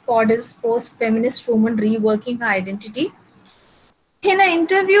post-feminist woman reworking her identity. In an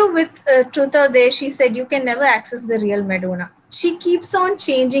interview with Truth or Dare, she said, "You can never access the real Madonna." She keeps on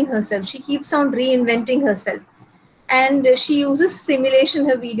changing herself. She keeps on reinventing herself. And she uses simulation in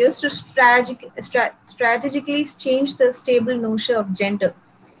her videos to strategically change the stable notion of gender.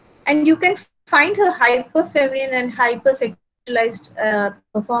 And you can find her hyper feminine and hyper sexualized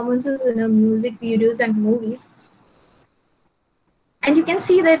performances in her music videos and movies. And you can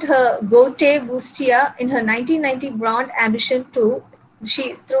see that her Gote Bustia in her 1990 Blonde Ambition 2,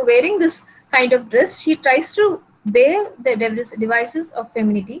 through wearing this kind of dress, she tries to bear the devices of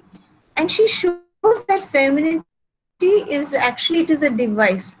femininity, and she shows that femininity is actually, it is a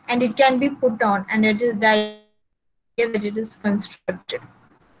device and it can be put on, and it is the idea that it is constructed.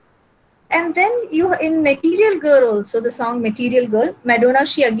 And then you in Material Girl also, the song Material Girl, Madonna,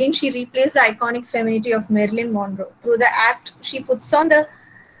 she replays the iconic femininity of Marilyn Monroe. Through the act, she puts on the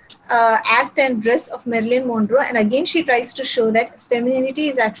act and dress of Marilyn Monroe, and again she tries to show that femininity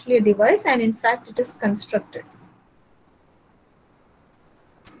is actually a device and in fact it is constructed.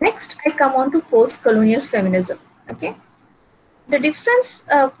 Next, I come on to post-colonial feminism. Okay. The difference,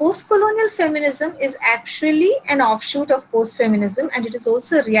 post-colonial feminism is actually an offshoot of post-feminism, and it is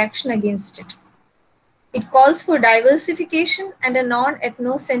also a reaction against it. It calls for diversification and a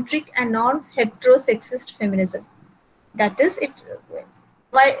non-ethnocentric and non-heterosexist feminism. That is, it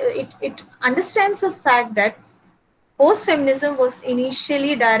understands the fact that post-feminism was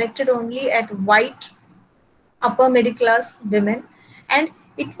initially directed only at white upper middle class women, and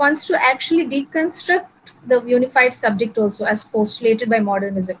it wants to actually deconstruct the unified subject also as postulated by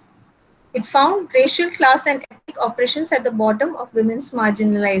modernism. It found racial, class, and ethnic oppressions at the bottom of women's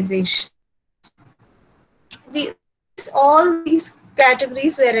marginalization. All these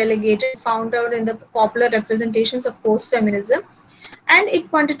categories were relegated, found out in the popular representations of post-feminism, and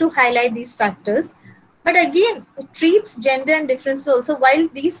it wanted to highlight these factors. But again, it treats gender and differences also. While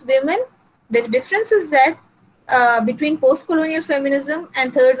these women, the difference is that between post-colonial feminism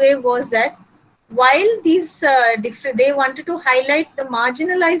and third wave was that while these they wanted to highlight the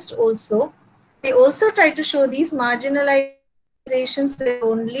marginalized also, they also tried to show these marginalizations were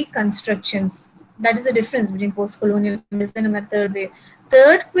only constructions. That is the difference between post-colonial feminism and third wave.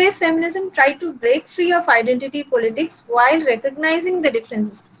 Third wave feminism tried to break free of identity politics while recognizing the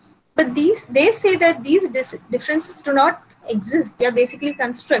differences. But they say that these differences do not exist. They are basically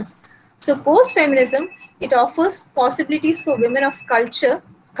constructs. So post-feminism, it offers possibilities for women of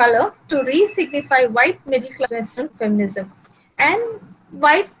color to re-signify white middle-class Western feminism. And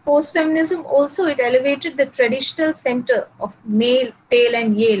white post-feminism also, it elevated the traditional center of male, pale,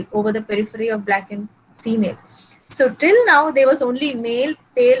 and yale over the periphery of black and female. So till now, there was only male,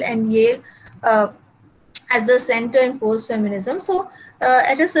 pale, and yale as the center in post-feminism. So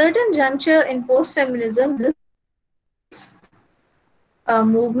at a certain juncture in post-feminism, this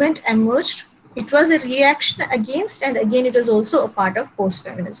movement emerged. It was a reaction against, and again, it was also a part of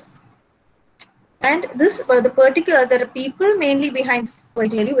post-feminism. And this, the people mainly behind this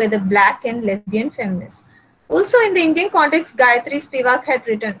particularly were the black and lesbian feminists. Also in the Indian context, Gayatri Spivak had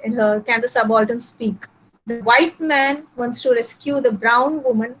written in her Can the Subaltern Speak? The white man wants to rescue the brown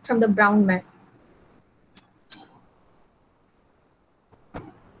woman from the brown man.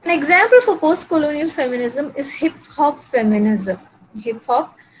 An example for post-colonial feminism is hip-hop feminism.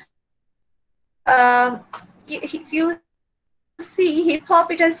 Hip-hop, if you see,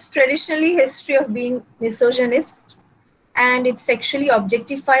 hip-hop, it has traditionally history of being misogynist, and it sexually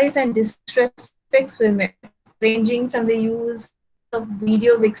objectifies and disrespects women, ranging from the use of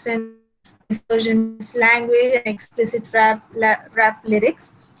video vixens, misogynist language, and explicit rap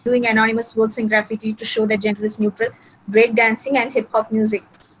lyrics, doing anonymous works in graffiti to show that gender is neutral, breakdancing, and hip-hop music.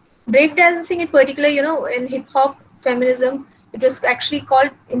 Breakdancing in particular, in hip-hop feminism, it was actually called,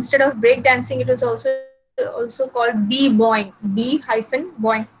 instead of breakdancing, it was also called b-boying,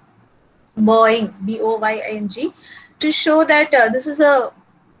 b-boying, B-O-Y-I-N-G, to show that this is a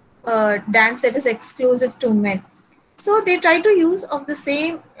dance that is exclusive to men. So they try to use of the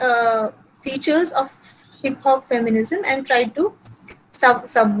same features of hip-hop feminism and try to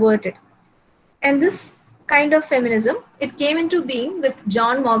subvert it. And this kind of feminism, it came into being with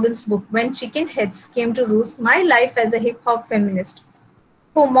John Morgan's book, When Chicken Heads Came to Roost, My Life as a Hip-Hop Feminist.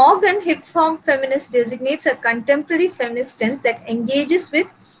 For Morgan, hip-hop feminist designates a contemporary feminist stance that engages with,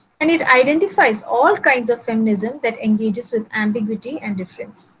 and it identifies all kinds of feminism that engages with ambiguity and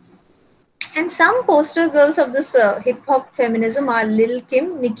difference. And some poster girls of this hip-hop feminism are Lil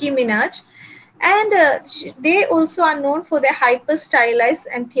Kim, Nicki Minaj, and they also are known for their hyper-stylized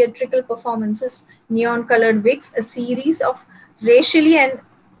and theatrical performances, neon-colored wigs, a series of racially and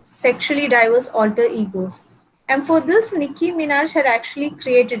sexually diverse alter egos. And for this, Nicki Minaj had actually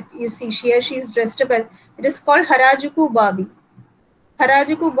created, you see, she's dressed up as, it is called Harajuku Barbie.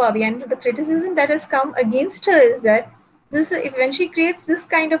 Harajuku Barbie. And the criticism that has come against her is that when she creates this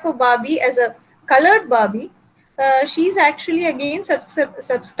kind of a Barbie as a colored Barbie, she's actually again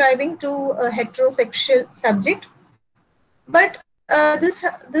subscribing to a heterosexual subject. But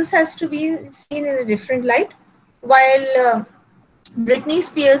this has to be seen in a different light. While Britney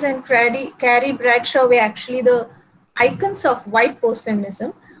Spears and Carrie Bradshaw were actually the icons of white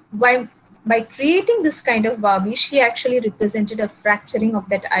post-feminism, by creating this kind of Barbie, she actually represented a fracturing of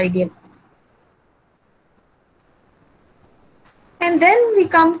that ideal. And then we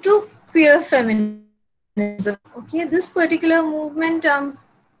come to queer feminism. Okay, this particular movement, I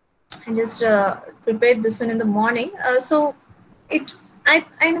just prepared this one in the morning. I'm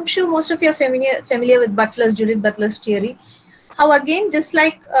sure most of you are familiar with Judith Butler's theory. How again, just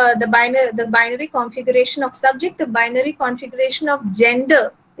like the binary configuration of subject, the binary configuration of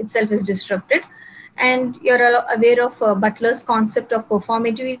gender itself is disrupted. And you're aware of Butler's concept of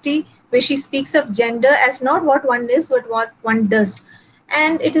performativity, where she speaks of gender as not what one is, but what one does.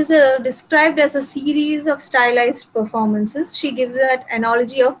 And it is described as a series of stylized performances. She gives that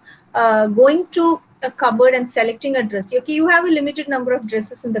analogy of going to a cupboard and selecting a dress. Okay, you have a limited number of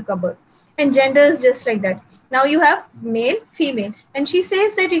dresses in the cupboard, and gender is just like that. Now you have male, female, and she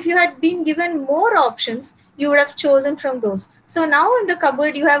says that if you had been given more options, you would have chosen from those. So now in the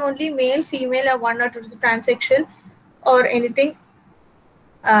cupboard, you have only male, female, or one or two transsexual, or anything.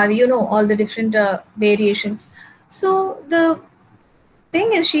 All the different variations. So the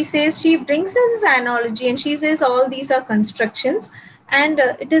thing is, she brings us this analogy, and she says all these are constructions, and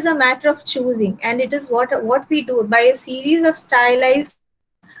it is a matter of choosing, and it is what we do by a series of stylized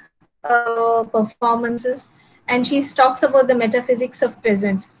performances. And she talks about the metaphysics of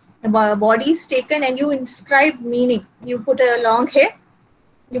presence. The body is taken and you inscribe meaning. You put a long hair,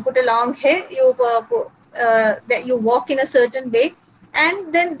 that you walk in a certain way,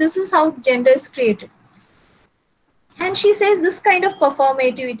 and then this is how gender is created. And she says this kind of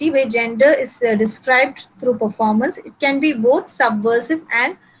performativity where gender is described through performance, it can be both subversive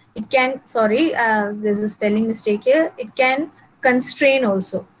and it can, there's a spelling mistake here, it can constrain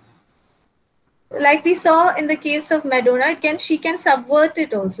also. Like we saw in the case of Madonna, she can subvert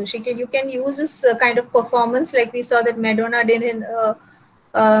it also. You can use this kind of performance, like we saw that Madonna did in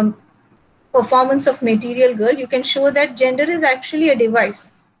performance of Material Girl. You can show that gender is actually a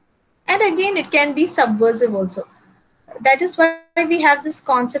device, and again it can be subversive also. That is why we have this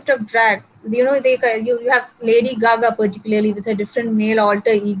concept of drag. You have Lady Gaga particularly with her different male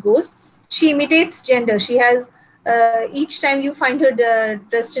alter egos. She imitates gender. She has each time you find her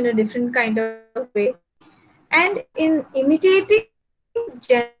dressed in a different kind of way, and in imitating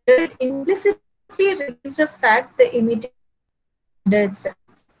gender, it implicitly reveals the fact the imitation of gender itself.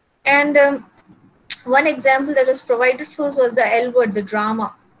 And one example that was provided for us was the L Word, the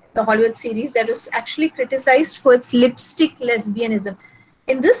drama, the Hollywood series that was actually criticized for its lipstick lesbianism.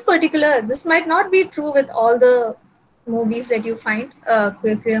 In this might not be true with all the movies that you find,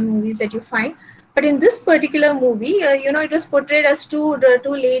 queer movies that you find, but in this particular movie, it was portrayed as two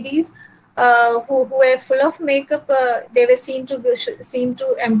ladies who were full of makeup. They were seen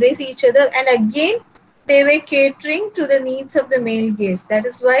to embrace each other, and again, they were catering to the needs of the male gaze. That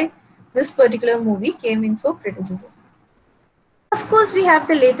is why this particular movie came in for criticism. Of course, we have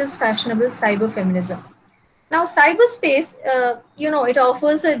the latest fashionable cyber feminism. Now, cyberspace, it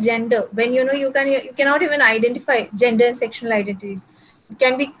offers a gender when you cannot even identify gender and sexual identities. It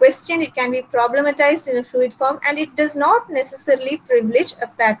can be questioned, it can be problematized in a fluid form, and it does not necessarily privilege a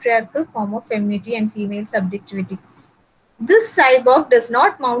patriarchal form of femininity and female subjectivity. This cyborg does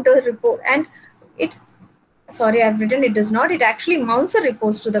not mount a report, and it does not. It actually mounts a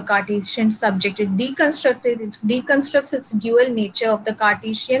repose to the Cartesian subject. It deconstructs its dual nature of the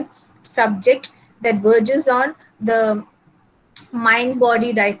Cartesian subject that verges on the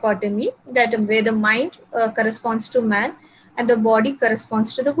mind-body dichotomy, that where the mind corresponds to man and the body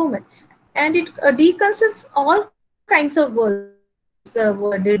corresponds to the woman. And it deconstructs all kinds of worlds.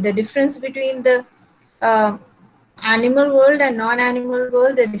 The difference between the animal world and non-animal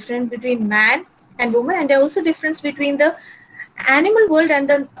world, the difference between man and woman, and also difference between the animal world and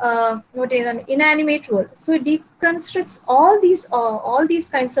the inanimate world. So it deconstructs all these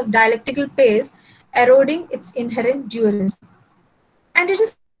kinds of dialectical pairs, eroding its inherent dualism. And it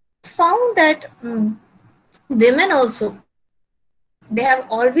is found that women also, they have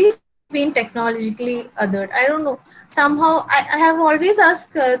always been technologically othered. I don't know, somehow I have always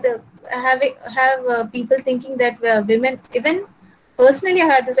asked people thinking that women, even personally I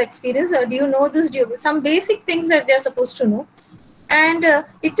had this experience. Do you know this? Some basic things that we are supposed to know. And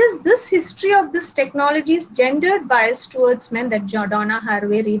it is this history of this technology's gendered bias towards men that Donna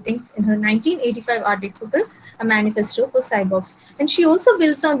Haraway rethinks in her 1985 article, A Manifesto for Cyborgs. And she also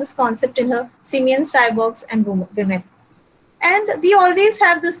builds on this concept in her Simian Cyborgs and Women. And we always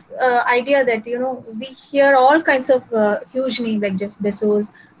have this idea that, we hear all kinds of huge names like Jeff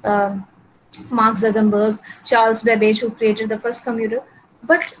Bezos, Mark Zuckerberg, Charles Babbage, who created the first computer.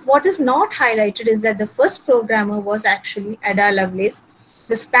 But what is not highlighted is that the first programmer was actually Ada Lovelace.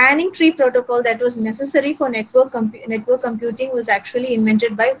 The spanning tree protocol that was necessary for network computing was actually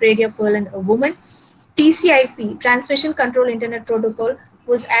invented by Radia Pearl and a woman. TCIP, Transmission Control Internet Protocol,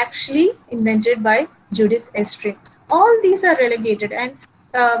 was actually invented by Judith Estrin. All these are relegated, and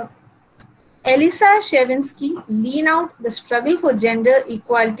Elisa Shevinsky lean out the struggle for gender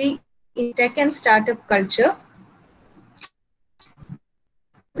equality in tech and startup culture.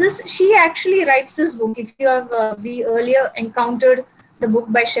 She actually writes this book. If you have we earlier encountered the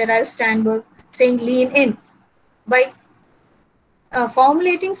book by Sheryl Sandberg saying "Lean In," by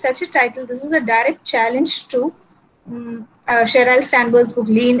formulating such a title, this is a direct challenge to Sheryl Sandberg's book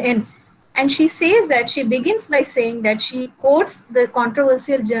 "Lean In." And she says that she begins by saying that she quotes the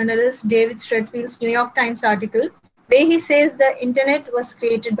controversial journalist David Stredfield's New York Times article, where he says the internet was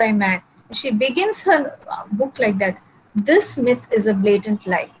created by man. She begins her book like that. This myth is a blatant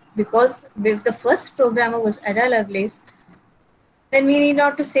lie, because if the first programmer was Ada Lovelace, then we need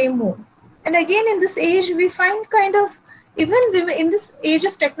not to say more. And again, in this age, we find kind of, even women, in this age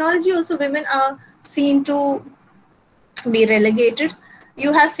of technology also, women are seen to be relegated.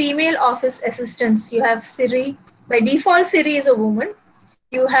 You have female office assistants. You have Siri. By default, Siri is a woman.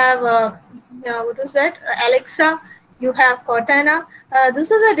 You have, what was that? Alexa. You have Cortana. This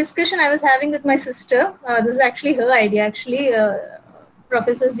was a discussion I was having with my sister. This is actually her idea, actually,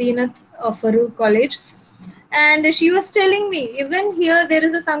 Professor Zeenath of Farouk College. And she was telling me, even here, there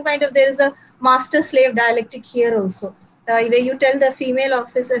is a master-slave dialectic here also. Where you tell the female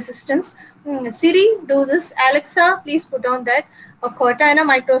office assistants, Siri, do this. Alexa, please put on that. Or Cortana,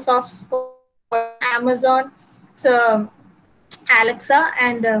 Microsoft's Amazon, so Alexa,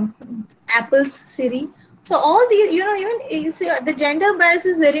 and Apple's Siri. So all these, even the gender bias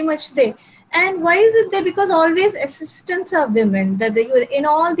is very much there. And why is it there? Because always assistants are women. In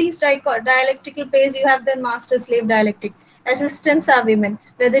all these dialectical pairs, you have the master-slave dialectic. Assistants are women.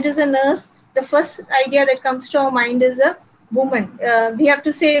 Whether it is a nurse, the first idea that comes to our mind is a woman. We have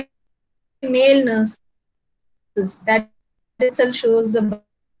to say male nurses. That itself shows the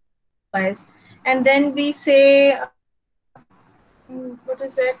bias. And then we say, what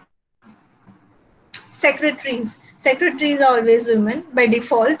is it? Secretaries. Secretaries are always women by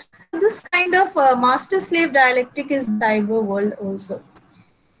default. So this kind of master-slave dialectic is cyber world also.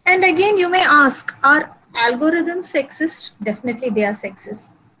 And again, you may ask, are algorithms sexist? Definitely they are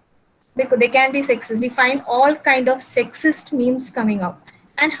sexist. Because they can be sexist. We find all kind of sexist memes coming up.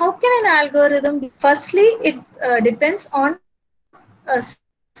 And how can an algorithm be? Firstly, it depends on a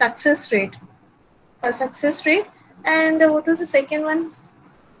success rate. And what was the second one?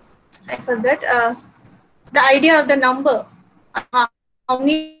 I forgot. The idea of the number. How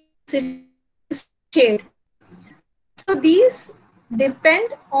many it is shared. So these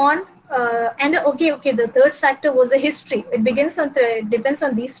depend on and okay. The third factor was the history. It depends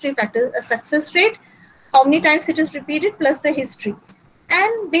on these three factors: a success rate, how many times it is repeated, plus the history.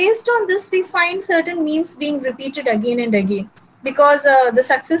 And based on this, we find certain memes being repeated again and again, because the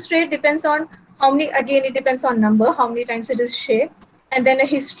success rate depends on how many. Again, it depends on number, how many times it is shared, and then a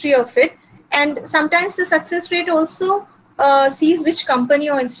history of it. And sometimes the success rate also sees which company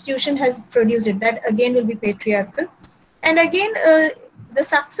or institution has produced it. That again will be patriarchal. And again, the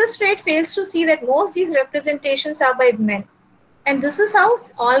success rate fails to see that most of these representations are by men. And this is how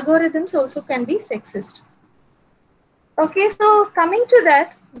algorithms also can be sexist. Okay, so coming to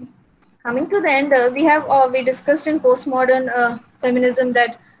the end, we discussed in postmodern feminism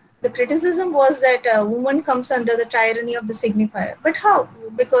that the criticism was that a woman comes under the tyranny of the signifier. But how?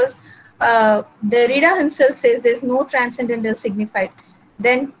 Because Derrida himself says there's no transcendental signified.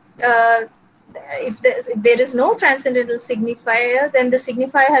 Then if there is no transcendental signifier, then the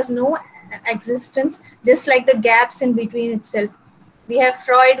signifier has no existence, just like the gaps in between itself. We have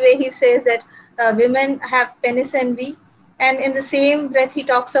Freud, where he says that women have penis envy, and in the same breath he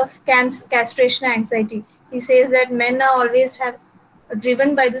talks of castration anxiety. He says that men are always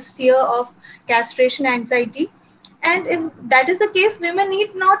driven by this fear of castration anxiety. And if that is the case, women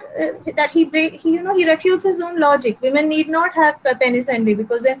need not he refutes his own logic. Women need not have penis envy,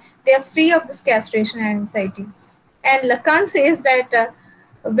 because then they are free of this castration anxiety. And Lacan says that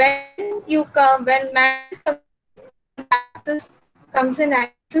when man comes in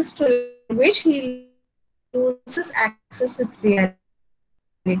access to language, he loses access with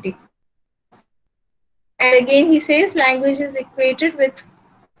reality. And again, he says language is equated with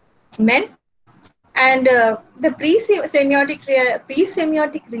men, and the pre-semiotic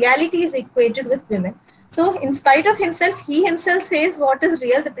reality is equated with women. So, in spite of himself, he himself says what is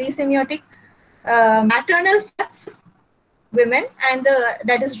real, the pre-semiotic maternal facts, women, and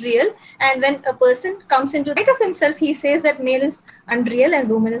that is real. And when a person comes into the light of himself, he says that male is unreal and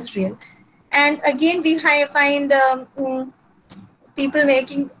woman is real. And again, we find people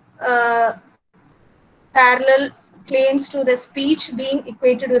making parallel claims to the speech being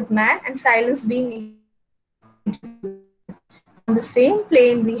equated with man and silence being equated with woman. On the same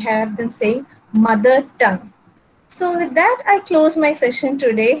plane, we have them saying mother tongue. So with that, I close my session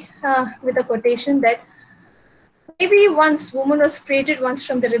today with a quotation that maybe once woman was created once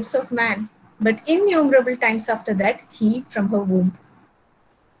from the ribs of man, but innumerable times after that, he from her womb.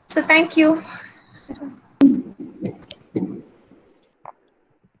 So thank you.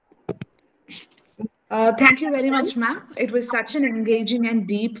 Thank you very much, ma'am. It was such an engaging and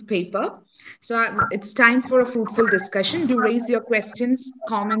deep paper. So it's time for a fruitful discussion. Do raise your questions,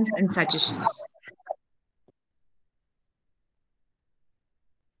 comments, and suggestions.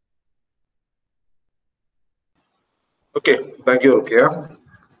 Okay, thank you, Rukhaya.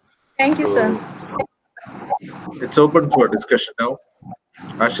 Thank you, sir. It's open for discussion now.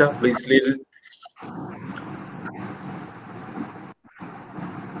 Asha, please lead it.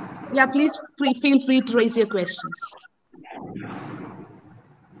 Yeah, please feel free to raise your questions.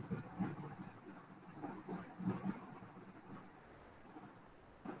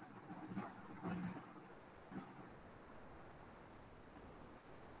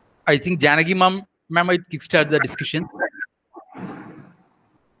 I think Janagi ma'am might kickstart the discussion.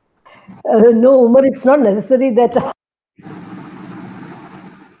 No, Umar, it's not necessary that.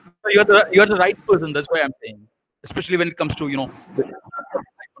 You're the right person. That's why I'm saying, especially when it comes to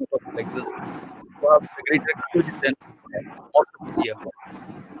like this. You have a great record then all of this year.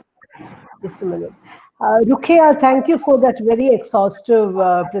 Just a minute. Rukhaya, thank you for that very exhaustive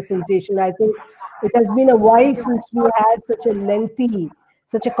presentation. I think it has been a while since we had such a lengthy,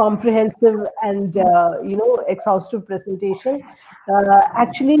 such a comprehensive and exhaustive presentation.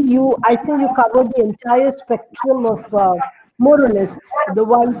 Actually, I think you covered the entire spectrum of more or less the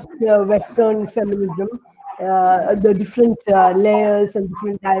white Western feminism, the different layers and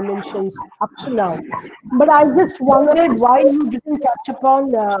different dimensions up to now. But I just wondered why you didn't touch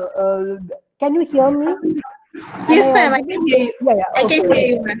upon. Can you hear me? Yes, ma'am. I can hear you. Yeah. I Okay. can hear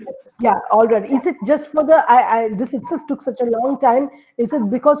you, ma'am. Yeah, all right. Is it just for the this itself took such a long time? Is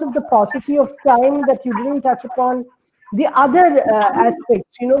it because of the paucity of time that you didn't touch upon the other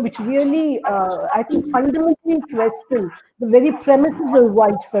aspects, which really, I think, fundamentally question the very premises of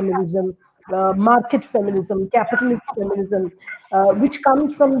white feminism, market feminism, capitalist feminism, which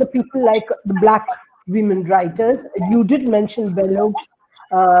comes from the people like the Black women writers. You did mention Bell Hooks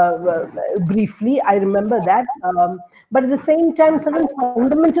briefly, I remember that. But at the same time, certain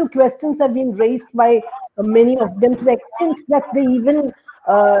fundamental questions have been raised by many of them to the extent that they even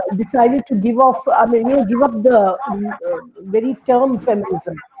decided to give up the very term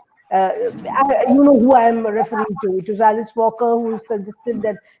feminism. You know who I am referring to. It was Alice Walker who suggested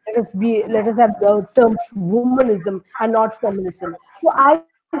that let us have the term womanism and not feminism. So I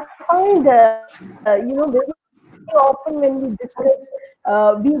find very often when we discuss,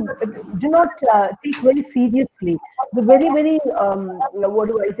 we do not take very seriously the very what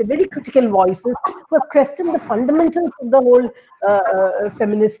do I say, very critical voices who have questioned the fundamentals of the whole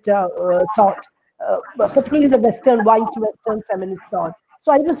feminist thought, particularly the white Western feminist thought.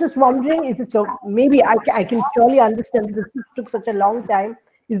 So I was just wondering, is it so? Maybe I can surely understand that it took such a long time.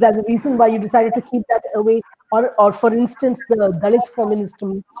 Is that the reason why you decided to keep that away? Or for instance, the Dalit feminist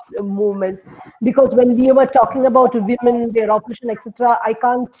movement? Because when we were talking about women, their oppression, etc., I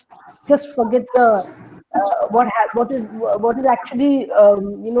can't just forget the what is actually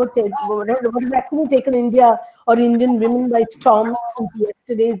what has actually taken India or Indian women by storm since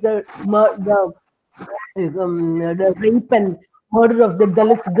yesterday's the rape and murder of the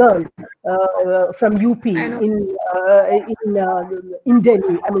Dalit girl from UP in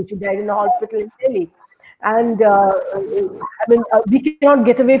Delhi. I mean, she died in a hospital in Delhi, and we cannot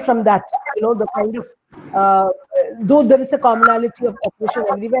get away from that. The kind of though there is a commonality of oppression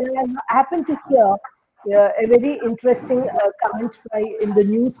everywhere. And I happen to hear a very interesting comment in the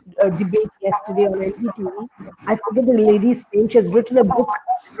news debate yesterday on NDTV. I forget the lady's name. She has written a book.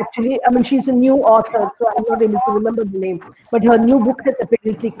 Actually, I mean, she's a new author, so I'm not able to remember the name. But her new book has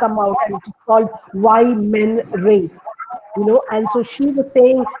apparently come out, and it is called "Why Men Rape." And so she was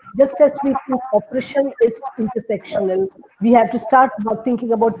saying, just as we think oppression is intersectional, we have to start about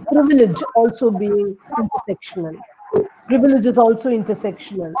thinking about privilege also being intersectional. Privilege is also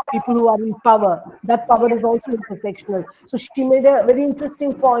intersectional. People who are in power, that power is also intersectional. So she made a very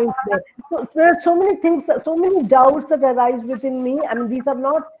interesting point there. So there are so many things, so many doubts that arise within me. I mean, these are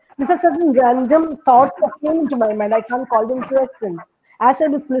certain random thoughts that came into my mind. I can't call them questions. As I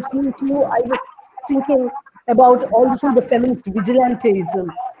was listening to you, I was thinking about also the feminist vigilantism.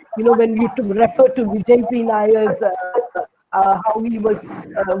 When we refer to Vijay P. Nayar's how he was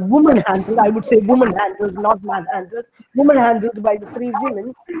woman handled, I would say woman handled, not man handled, woman handled by the three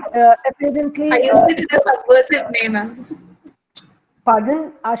women. Apparently, I used it in a subversive way, ma'am.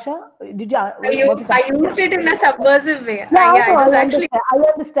 pardon, Asha? Did you? I used it in a subversive way. Yeah, Yeah, it was I actually.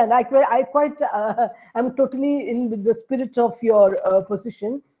 understand. I quite. I'm totally in with the spirit of your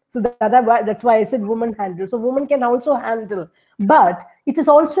position. So that's why I said woman handle. So woman can also handle, but it is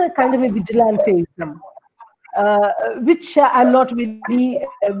also a kind of a vigilantism. Which I'm not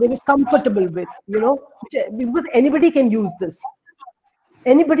very comfortable with, because anybody can use this.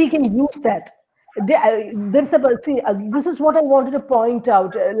 Anybody can use that. This is what I wanted to point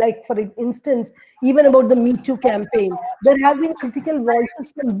out. Like, for instance, even about the Me Too campaign, there have been critical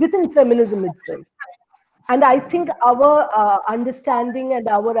voices from within feminism itself. And I think our understanding and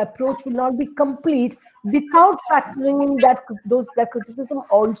our approach will not be complete without factoring in that criticism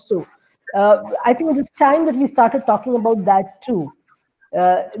also. I think it's time that we started talking about that too.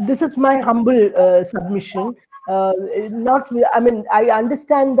 This is my humble submission. Not, I mean, I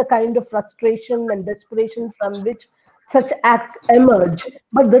understand the kind of frustration and desperation from which such acts emerge,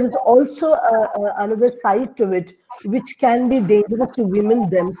 but there is also another side to it, which can be dangerous to women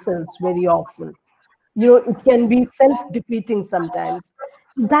themselves very often. It can be self-defeating sometimes.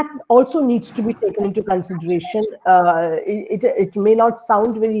 That also needs to be taken into consideration. It may not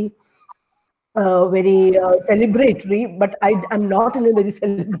sound very celebratory, but I'm not in a very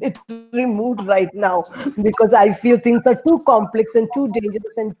celebratory mood right now, because I feel things are too complex and too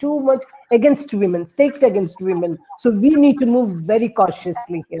dangerous and too much against women, staked against women. So we need to move very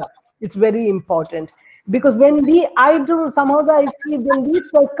cautiously here. It's very important, because somehow I feel when we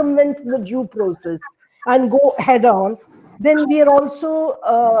circumvent the due process and go head on, then we are also,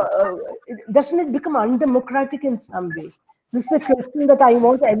 doesn't it become undemocratic in some way? This is a question that I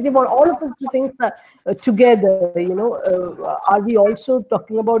want everyone, all of us, to think together. Are we also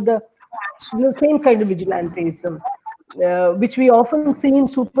talking about the same kind of vigilantism, which we often see in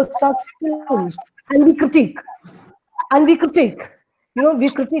superstar films, and we critique, we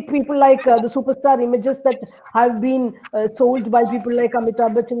critique people like the superstar images that have been sold by people like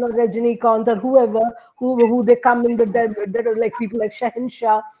Amitabh Bachchan or Rajinikanth or whoever, who they come in the dead of, like people like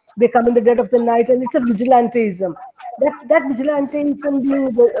Shahenshah, they come in the dead of the night, and it's a vigilantism. That vigilantism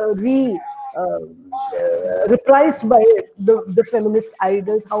being reprised by the feminist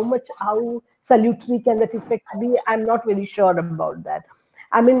idols. How salutary can that effect be? I'm not very sure about that.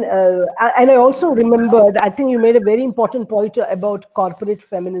 I mean, and I also remembered, I think you made a very important point about corporate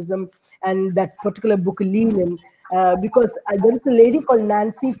feminism and that particular book, Lean, because there is a lady called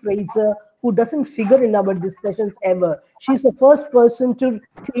Nancy Fraser who doesn't figure in our discussions ever. She's the first person to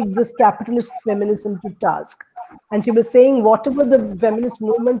take this capitalist feminism to task. And she was saying whatever the feminist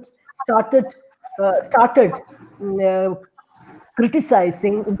movement started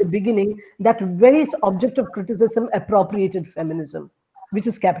criticizing in the beginning, that very object of criticism appropriated feminism, which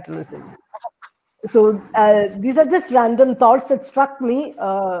is capitalism. So these are just random thoughts that struck me.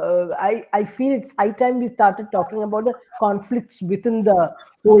 I feel it's high time we started talking about the conflicts within the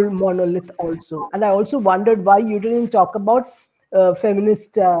whole monolith also. And I also wondered why you didn't talk about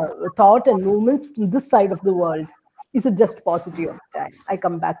feminist thought and movements from this side of the world. Is it just paucity of time? I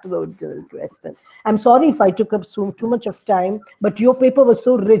come back to the original question. I'm sorry if I took up too much of time, but your paper was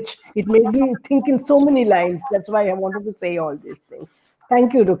so rich. It made me think in so many lines. That's why I wanted to say all these things.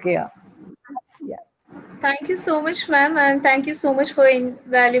 Thank you, Rukhaya. Yeah. Thank you so much, ma'am, and thank you so much for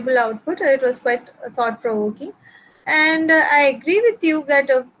invaluable output. It was quite thought-provoking. And I agree with you that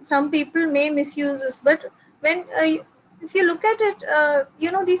some people may misuse this, but when if you look at it,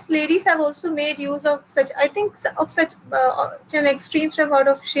 these ladies have also made use of such, I think, of such an extreme step out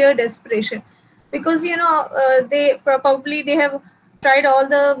of sheer desperation, because they have tried all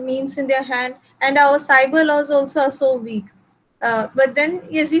the means in their hand, and our cyber laws also are so weak. But then,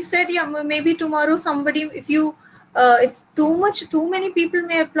 as you said, yeah, maybe tomorrow somebody, if too many people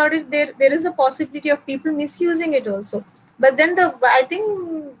may applaud it, there is a possibility of people misusing it also. But then I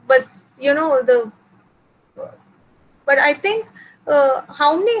think, but you know the, but I think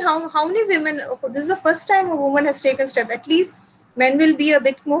how many women? This is the first time a woman has taken step. At least men will be a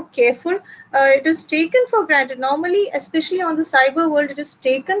bit more careful. It is taken for granted normally, especially on the cyber world. It is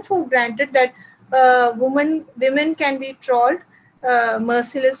taken for granted that women can be trolled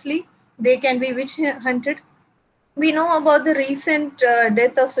mercilessly. They can be witch hunted. We know about the recent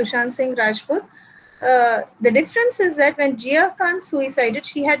death of Sushant Singh Rajput. The difference is that when Jia Khan suicided,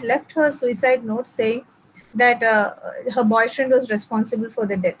 she had left her suicide note saying that her boyfriend was responsible for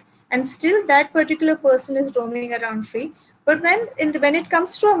the death, and still that particular person is roaming around free. But when it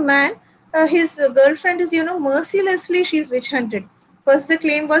comes to a man, his girlfriend is mercilessly she's witch hunted. First, the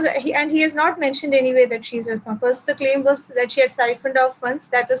claim was, and he has not mentioned anyway that she's responsible. First, the claim was that she had siphoned off funds.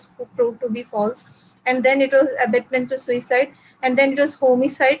 That was proved to be false, and then it was abetment to suicide, and then it was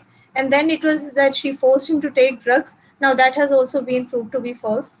homicide, and then it was that she forced him to take drugs. Now that has also been proved to be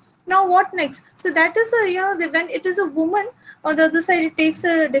false. Now what next? So that is when it is a woman on the other side, it takes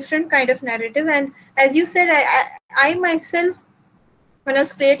a different kind of narrative. And as you said, I myself, when I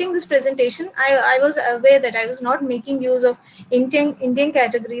was creating this presentation, I was aware that I was not making use of Indian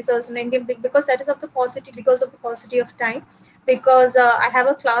categories or Indian, because that is of the paucity, because of the paucity of time, because I have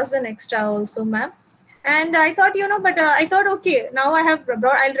a class the next hour also, ma'am. And I thought, but I thought, okay, now I have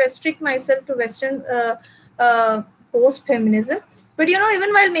brought, I'll restrict myself to Western post-feminism. But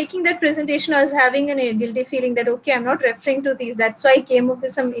even while making that presentation, I was having a guilty feeling that, okay, I'm not referring to these. That's why I came up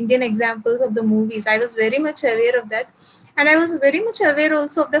with some Indian examples of the movies. I was very much aware of that. And I was very much aware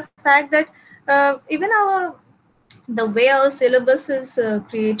also of the fact that even the way our syllabus is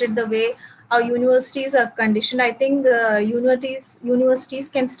created, the way our universities are conditioned, I think universities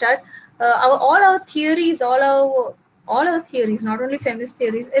can start all our theories, all our theories, not only feminist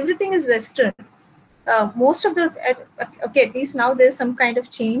theories, everything is Western. Most of the okay, at least now there's some kind of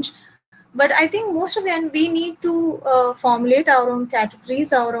change, but I think most of them we need to formulate our own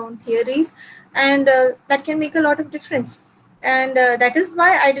categories, our own theories, and that can make a lot of difference. And that is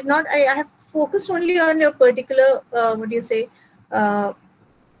why I have focused only on a particular what do you say on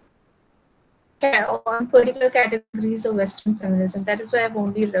particular categories of Western feminism. That is why I've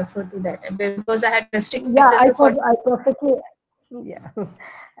only referred to that, because I had restricted myself I perfectly, yeah.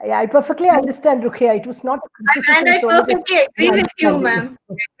 Yeah, I perfectly understand, Rukhaya. It was not a criticism. And I perfectly agree with you, ma'am.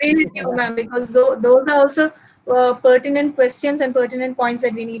 I agree with you, ma'am, because those are also pertinent questions and pertinent points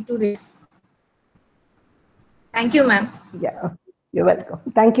that we need to raise. Thank you, ma'am. Yeah, you're welcome.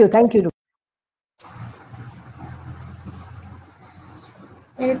 Thank you. Thank you,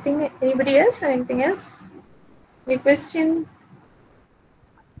 Rukhaya. Anybody else? Anything else? Any question?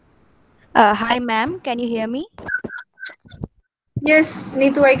 Hi, ma'am. Can you hear me? Yes,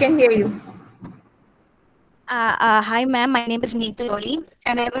 Neetu, I can hear you. Hi, ma'am. My name is Neetu Oli,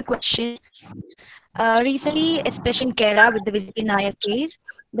 and I have a question. Recently, especially in Kerala with the Vijay Nayak case,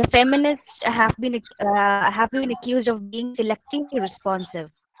 the feminists have been accused of being selectively responsive.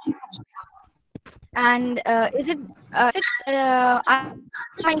 And I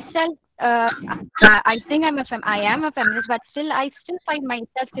myself, I think I am a feminist, but I still find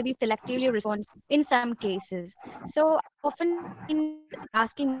myself to be selectively responsive in some cases. So often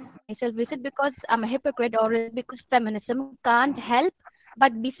asking myself, is it because I'm a hypocrite, or is it because feminism can't help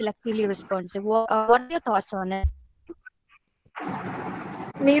but be selectively responsive? What are your thoughts on it?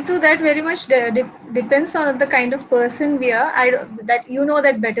 Neetu, that very much depends on the kind of person we are. That you know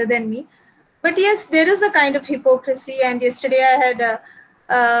that better than me. But yes, there is a kind of hypocrisy. And yesterday I had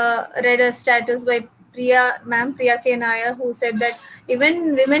read a status by Priya K. Nair, who said that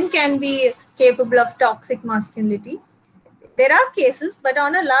even women can be capable of toxic masculinity. There are cases, but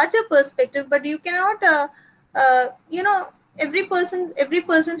on a larger perspective. But you cannot, every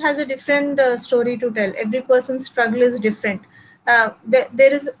person has a different story to tell. Every person's struggle is different.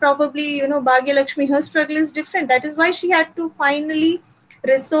 There is probably, Bhagya Lakshmi, her struggle is different. That is why she had to finally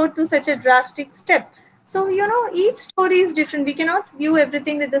resort to such a drastic step. So, each story is different. We cannot view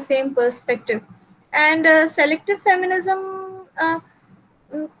everything with the same perspective. And selective feminism,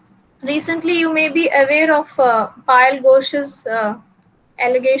 recently you may be aware of Payal Ghosh's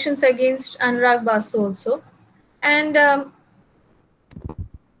allegations against Anurag Basu also. And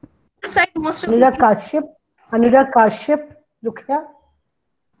most of Anurag Kashyap, Rukhaya?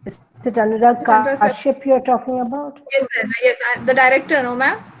 Is it Anurag Kashyap you're talking about? Yes, sir. Yes, the director, no,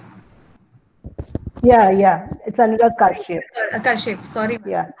 ma'am? Yeah. It's Anurag Kashyap. Kashyap, sorry.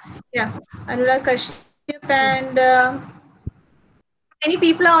 Yeah. Anurag Kashyap, and many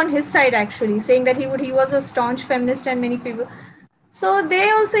people are on his side actually, saying that he was a staunch feminist, and many people. So they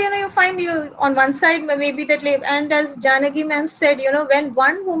also, you find you on one side maybe that, and as Janagi ma'am said, when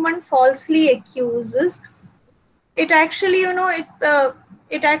one woman falsely accuses, it actually,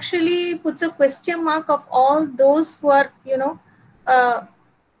 it actually puts a question mark of all those who are, uh,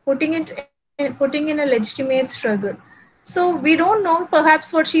 putting in a legitimate struggle. So we don't know,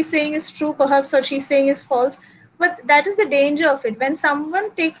 perhaps what she's saying is true, perhaps what she's saying is false, but that is the danger of it. When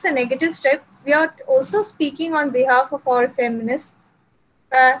someone takes a negative step, we are also speaking on behalf of all feminists.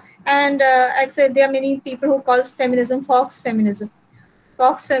 And I'd say there are many people who call feminism Fox feminism,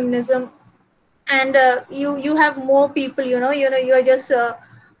 and you have more people, you're just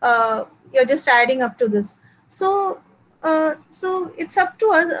adding up to this. So it's up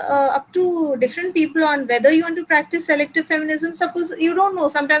to us, up to different people on whether you want to practice selective feminism. Suppose you don't know,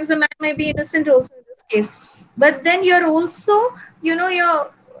 sometimes a man may be innocent also in this case, but then you're also, you're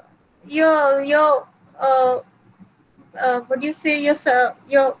what do you say,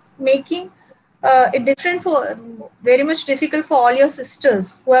 you're making it different for, very much difficult for all your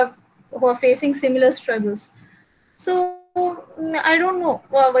sisters who are facing similar struggles. So I don't know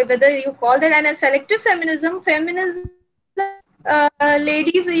whether you call that. And a selective feminism,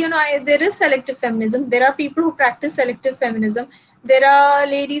 ladies, there is selective feminism. There are people who practice selective feminism. There are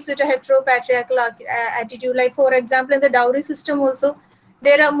ladies with a heteropatriarchal attitude. Like, for example, in the dowry system also,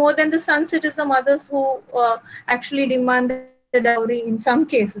 there are more than the sons, it is the mothers who actually demand the dowry in some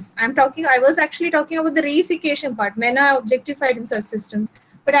cases. I was actually talking about the reification part. Men are objectified in such systems.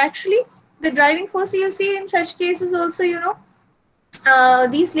 But actually, the driving force you see in such cases also,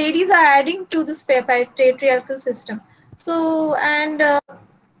 these ladies are adding to this patriarchal system. So, and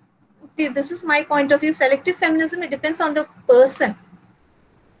this is my point of view. Selective feminism, it depends on the person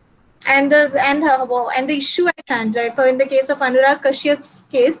and the issue at hand. Right? For in the case of Anurag Kashyap's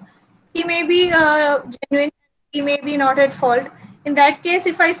case, he may be genuine, he may be not at fault. In that case,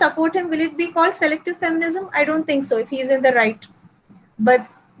 if I support him, will it be called selective feminism? I don't think so. If he's in the right, but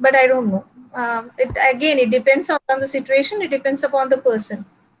I don't know. It depends on the situation. It depends upon the person.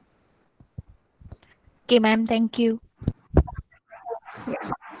 Okay, ma'am. Thank you.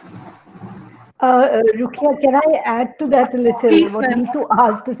 Rukhya, can I add to that a little? Please, What ma'am. Neetu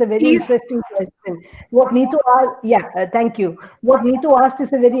asked is a very Please. interesting question. What Neetu asked, thank you. What Neetu asked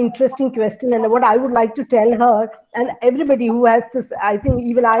is a very interesting question, and what I would like to tell her and everybody who has this, I think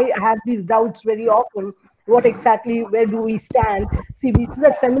even I have these doubts very often. What exactly, where do we stand? See, it is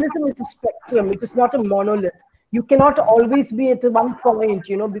that feminism is a spectrum. It is not a monolith. You cannot always be at one point,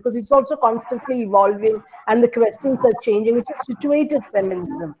 because it's also constantly evolving and the questions are changing. It's a situated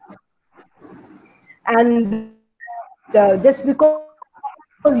feminism. And just because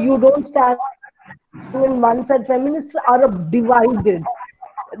you don't stand in one side, feminists are divided,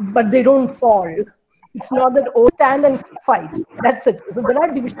 but they don't fall. It's not that, oh, stand and fight. That's it. So there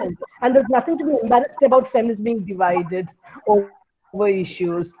are divisions, and there's nothing to be embarrassed about feminists being divided over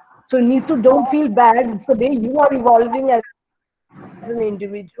issues. So Neetu, don't feel bad. It's the way you are evolving as an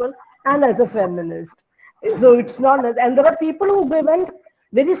individual and as a feminist. So it's not as, and there are people who went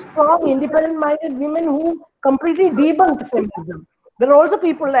very strong, independent-minded women who completely debunked feminism. There are also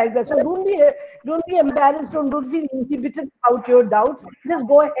people like that. So don't be embarrassed, don't feel inhibited about your doubts. Just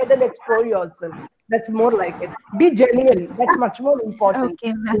go ahead and explore yourself. That's more like it. Be genuine. That's much more important.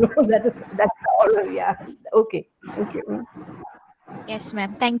 Okay, ma'am. That's the order. Yeah. Okay. Thank you. Yes,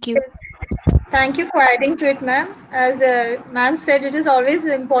 ma'am. Thank you. Yes. Thank you for adding to it, ma'am. As ma'am said, it is always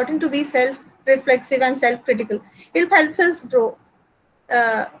important to be self-reflexive and self-critical. It helps us grow.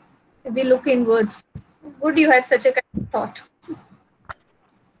 If we look inwards. Good, you had such a kind of thought.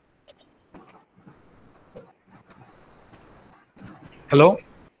 Hello?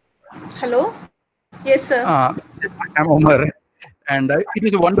 Hello? Yes, sir. I'm Omar. And it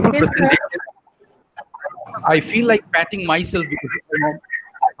was a wonderful Yes, sir. presentation. I feel like patting myself because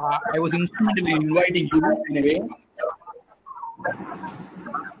I was instrumental in inviting you in a way.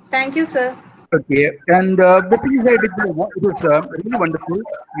 Thank you, sir. Okay, and the thing is that it was really wonderful.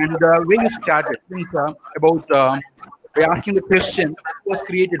 And where you started, things about by asking the question, who was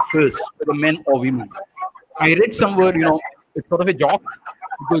created first, whether men or women. I read somewhere, it's sort of a joke,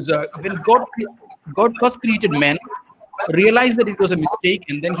 because when God first created men, realized that it was a mistake,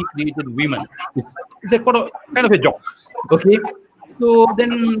 and then he created women. It's a kind of a joke. Okay, so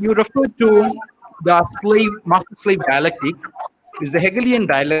then you refer to the master-slave dialectic, is the Hegelian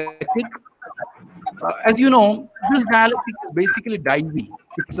dialectic. As you know, this dialectic is basically divey.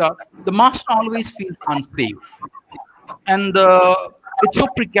 It's the master always feels unsafe, and it's so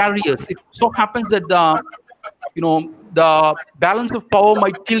precarious. It so happens that the balance of power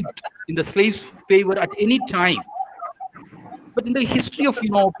might tilt in the slave's favor at any time. But in the history of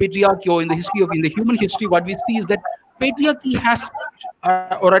patriarchy, or in the human history, what we see is that patriarchy has,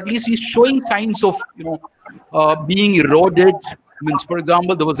 or at least is showing signs of being eroded. Means, for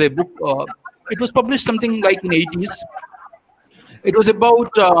example, there was a book. It was published something like in 80s. It was about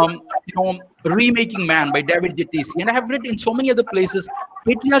remaking man by David Jettisi, and I have read in so many other places.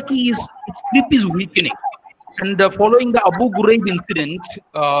 Patriarchy its grip is weakening, and following the Abu Ghraib incident,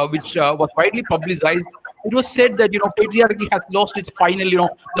 which was widely publicized, it was said that patriarchy has lost its final,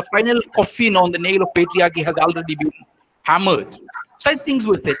 the final coffin on the nail of patriarchy has already been hammered. Such things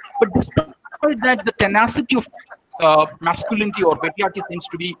were said, but despite that, the tenacity of masculinity or patriarchy seems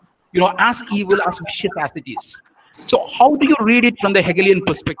to be, as evil, as vicious as it is. So, how do you read it from the Hegelian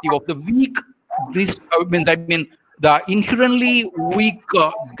perspective of the weak, the inherently weak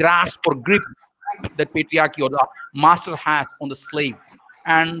grasp or grip that patriarchy or the master has on the slave,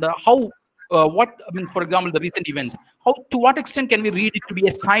 and for example, the recent events, to what extent can we read it to be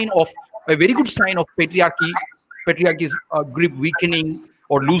a very good sign of patriarchy's grip weakening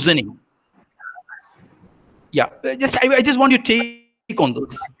or loosening? Yeah, I just want your take on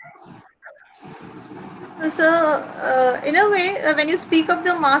this. So, in a way, when you speak of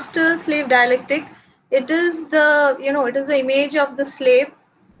the master-slave dialectic, it is the image of the slave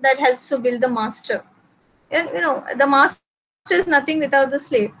that helps to build the master. And the master is nothing without the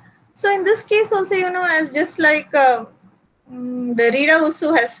slave. So in this case also, as just like the Rita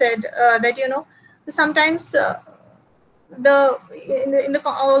also has said that sometimes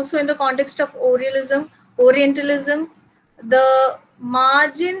also in the context of Orientalism, the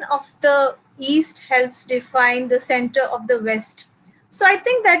margin of the East helps define the center of the West. So I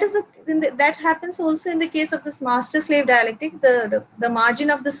think that happens also in the case of this master-slave dialectic. The margin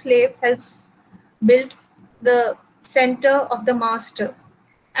of the slave helps build the center of the master,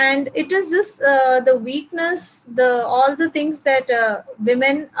 and it is this the weakness, all the things that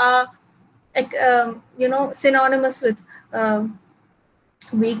women are synonymous with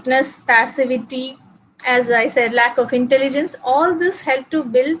weakness, passivity, as I said, lack of intelligence. All this help to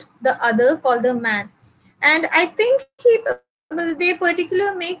build the other called the man. And I think they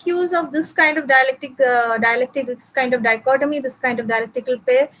particularly make use of this kind of dialectic, this kind of dichotomy, this kind of dialectical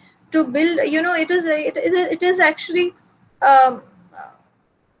pair to build. It is actually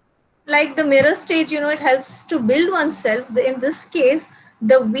like the mirror stage. It helps to build oneself. In this case,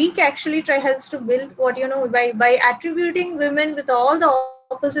 the weak actually helps to build what by attributing women with all the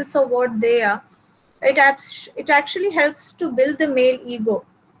opposites of what they are. It actually helps to build the male ego.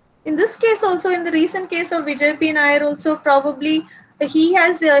 In this case also, in the recent case of Vijay P. Nair also, probably he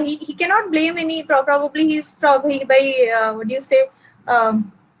has he cannot blame any, probably he's probably by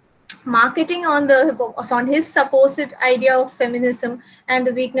marketing on his supposed idea of feminism and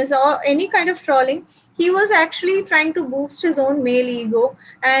the weakness or any kind of trolling. He was actually trying to boost his own male ego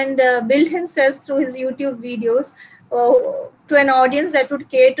and build himself through his YouTube videos to an audience that would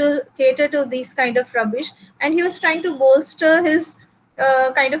cater to these kind of rubbish, and he was trying to bolster his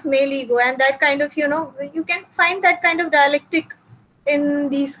kind of male ego, and that kind of you can find that kind of dialectic in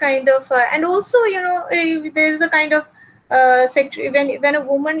these kind of and also there is a kind of when a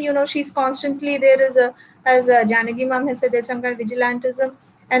woman she's constantly, there is a, as Janagi ma'am has said, there's some kind of vigilantism,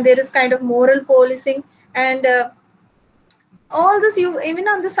 and there is kind of moral policing, and all this, even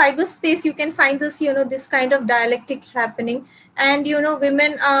on the cyberspace you can find this this kind of dialectic happening, and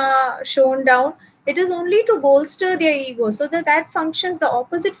women are shown down. It is only to bolster their ego, so that functions, the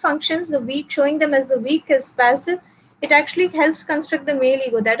opposite functions, the weak, showing them as the weak, as passive. It actually helps construct the male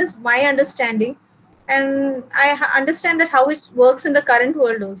ego. That is my understanding, and I understand that how it works in the current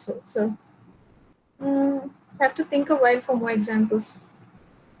world also. So I have to think a while for more examples.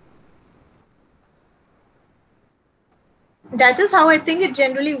 That is how I think it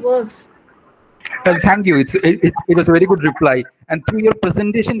generally works. Well, thank you. It was a very good reply. And through your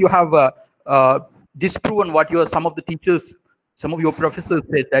presentation, you have disproven what some of the teachers, some of your professors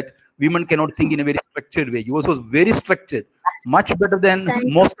said, that women cannot think in a very structured way. Yours was very structured, much better than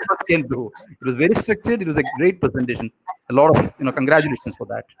most of us can do. It was very structured. It was a great presentation. A lot of congratulations for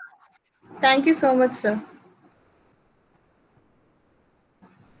that. Thank you so much, sir.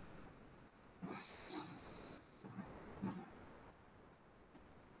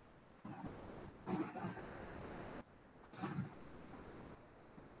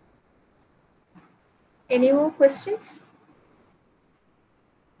 Any more questions?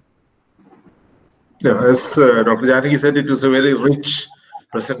 Yeah, as Dr. Janaki said, it was a very rich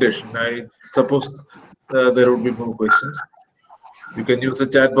presentation. I suppose there would be more questions. You can use the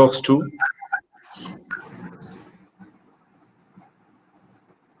chat box too.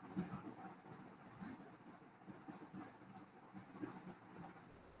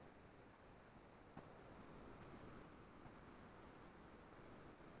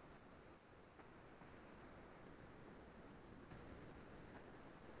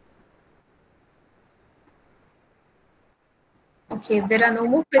 Okay, if there are no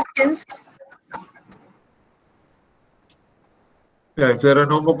more questions. Yeah, if there are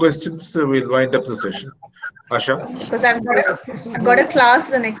no more questions, we'll wind up the session. Asha? Because I've got a class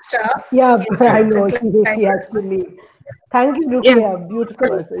the next hour. Yeah, I know. The She has to leave. Thank you, Rukhaya.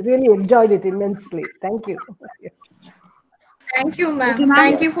 Beautiful. I really enjoyed it immensely. Thank you. Thank you, ma'am. Okay, ma'am.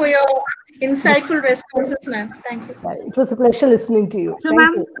 Thank you for your insightful responses, ma'am. Thank you. It was a pleasure listening to you. So, Thank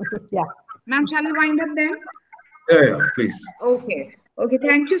ma'am, you. Yeah. ma'am, shall we wind up then? Yeah, please. Okay. Okay,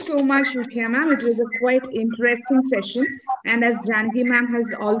 thank you so much, Rukhaya ma'am. It was a quite interesting session. And as Janaki ma'am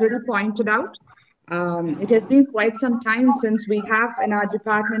has already pointed out, it has been quite some time since we have in our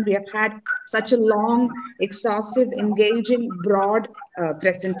department, we have had such a long, exhaustive, engaging, broad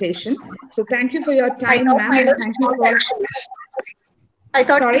presentation. So thank you for your time, ma'am, and thank you for... I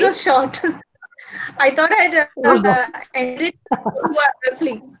thought Sorry? it was short. I thought I'd ended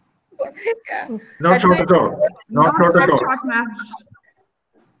roughly. Not short at all. Not short at all. short, ma'am.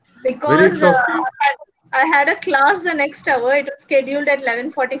 Very Because exhaustive. I had a class the next hour. It was scheduled at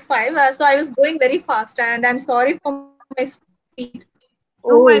 11:45. So I was going very fast, and I'm sorry for my speed.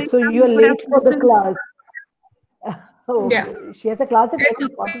 Oh, worries, so ma'am. you're You could have late for the listened. class. Oh, Yeah. she has a class at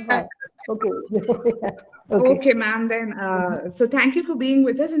 11:45. Okay. Okay. Okay, ma'am. Then, so thank you for being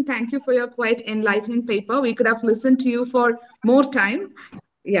with us, and thank you for your quite enlightening paper. We could have listened to you for more time.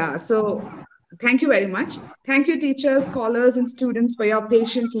 Yeah. So, thank you very much. Thank you, teachers, scholars, and students, for your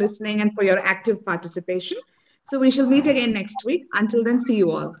patient listening and for your active participation. So, we shall meet again next week. Until then, see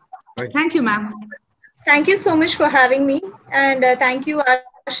you all. Thank you, ma'am. Thank you so much for having me, and thank you,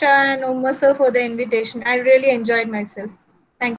 Asha and Umma sir, for the invitation. I really enjoyed myself.